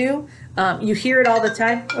want to do. You hear it all the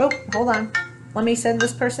time. Oh, hold on. Let me send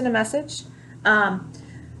this person a message. The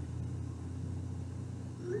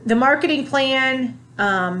marketing plan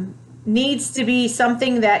needs to be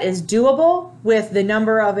something that is doable with the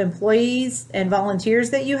number of employees and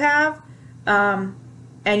volunteers that you have.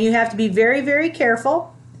 And you have to be very, very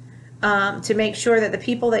careful to make sure that the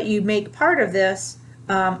people that you make part of this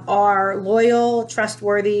are loyal,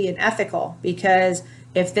 trustworthy, and ethical. Because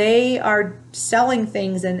if they are selling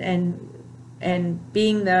things and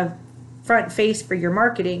being the front face for your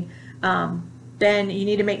marketing, then you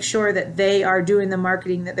need to make sure that they are doing the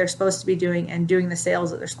marketing that they're supposed to be doing and doing the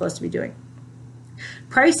sales that they're supposed to be doing.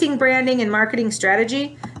 Pricing, branding, and marketing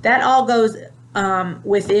strategy, that all goes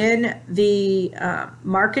within the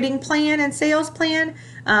marketing plan and sales plan,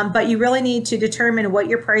 but you really need to determine what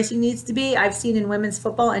your pricing needs to be. I've seen in women's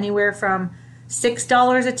football anywhere from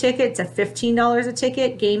 $6 a ticket to $15 a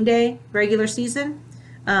ticket, game day, regular season.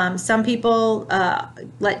 Some people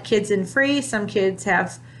let kids in free. Some kids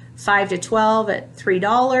have 5 to 12 at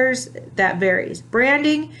 $3. That varies.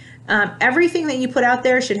 Branding, everything that you put out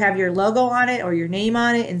there should have your logo on it or your name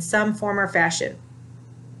on it in some form or fashion.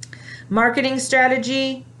 Marketing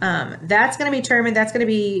strategy, that's going to be determined. That's going to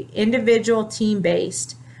be individual,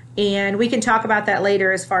 team-based. And we can talk about that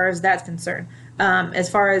later as far as that's concerned, as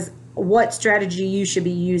far as what strategy you should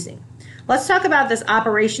be using. Let's talk about this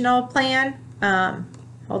operational plan.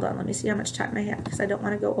 Hold on, let me see how much time I have because I don't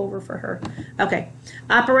want to go over for her. Okay,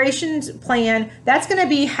 operations plan, that's going to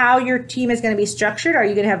be how your team is going to be structured. Are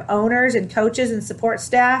you going to have owners and coaches and support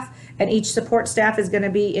staff, and each support staff is going to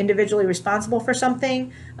be individually responsible for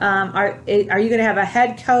something? Are you going to have a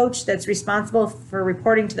head coach that's responsible for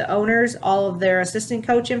reporting to the owners all of their assistant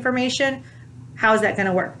coach information? How is that going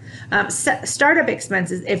to work? Startup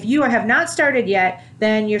expenses. If you have not started yet,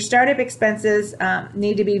 then your startup expenses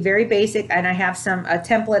need to be very basic. And I have a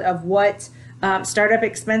template of what startup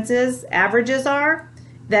expenses averages are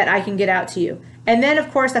that I can get out to you. And then, of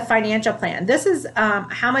course, a financial plan. This is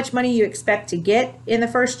how much money you expect to get in the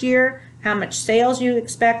first year, how much sales you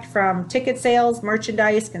expect from ticket sales,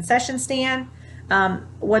 merchandise, concession stand,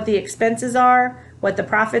 what the expenses are, what the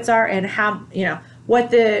profits are, and how,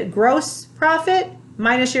 what the gross profit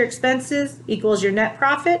minus your expenses equals your net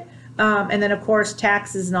profit. And then, of course,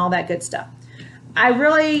 taxes and all that good stuff. I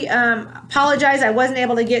really apologize. I wasn't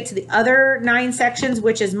able to get to the other 9 sections,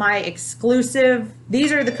 which is my exclusive.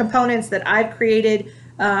 These are the components that I've created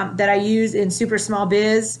that I use in Super Small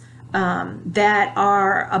Biz that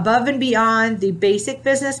are above and beyond the basic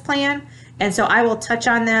business plan. And so I will touch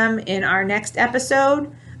on them in our next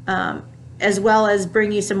episode, as well as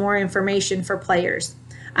bring you some more information for players.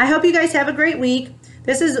 I hope you guys have a great week.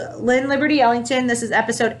 This is Lynn Liberty Ellington. This is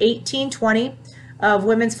episode 1820 of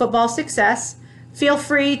Women's Football Success. Feel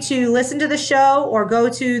free to listen to the show or go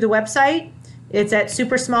to the website. It's at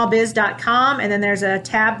supersmallbiz.com, and then there's a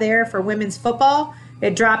tab there for women's football.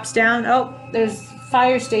 It drops down. Oh, there's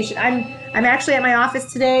fire station. I'm actually at my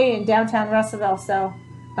office today in downtown Russellville, so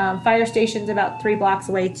fire station's about 3 blocks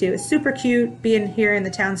away too. It's super cute being here in the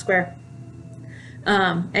town square.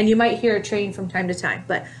 And you might hear a train from time to time.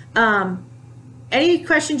 But any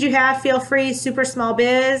questions you have, feel free, Super Small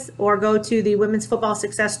Biz, or go to the Women's Football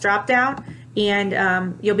Success drop-down,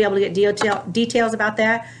 and you'll be able to get details about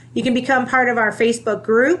that. You can become part of our Facebook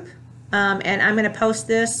group, and I'm going to post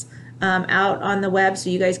this out on the web so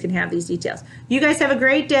you guys can have these details. You guys have a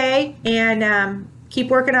great day, and keep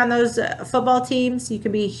working on those football teams. You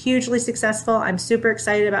can be hugely successful. I'm super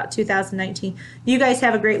excited about 2019. You guys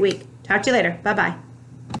have a great week. Talk to you later. Bye-bye.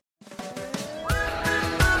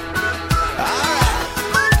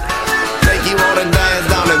 Make you wanna dance,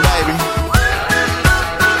 don't it, baby?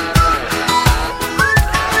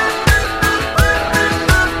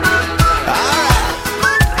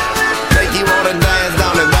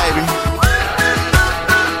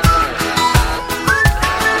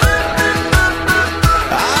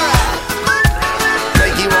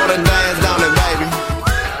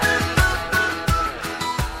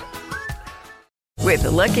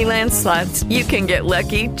 Lucky Land Slots, you can get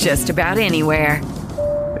lucky just about anywhere.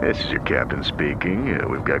 This is your captain speaking.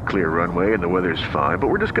 We've got clear runway and the weather's fine, but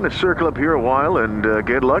we're just going to circle up here a while and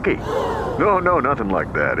get lucky. No, nothing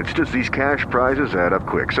like that. It's just these cash prizes add up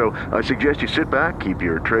quick. So I suggest you sit back, keep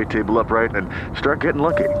your tray table upright, and start getting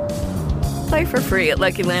lucky. Play for free at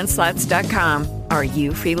LuckyLandSlots.com. Are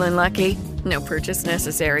you feeling lucky? No purchase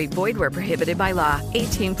necessary. Void where prohibited by law.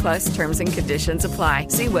 18+ terms and conditions apply.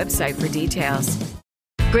 See website for details.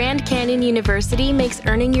 Grand Canyon University makes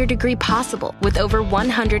earning your degree possible with over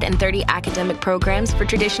 130 academic programs for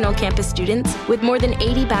traditional campus students, with more than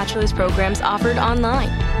 80 bachelor's programs offered online.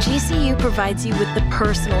 GCU provides you with the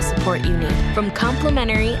personal support you need, from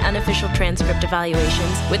complimentary unofficial transcript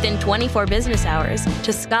evaluations within 24 business hours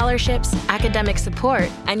to scholarships, academic support,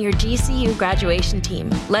 and your GCU graduation team,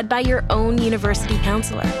 led by your own university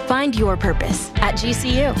counselor. Find your purpose at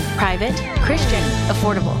GCU. Private, Christian,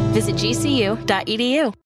 affordable. Visit gcu.edu.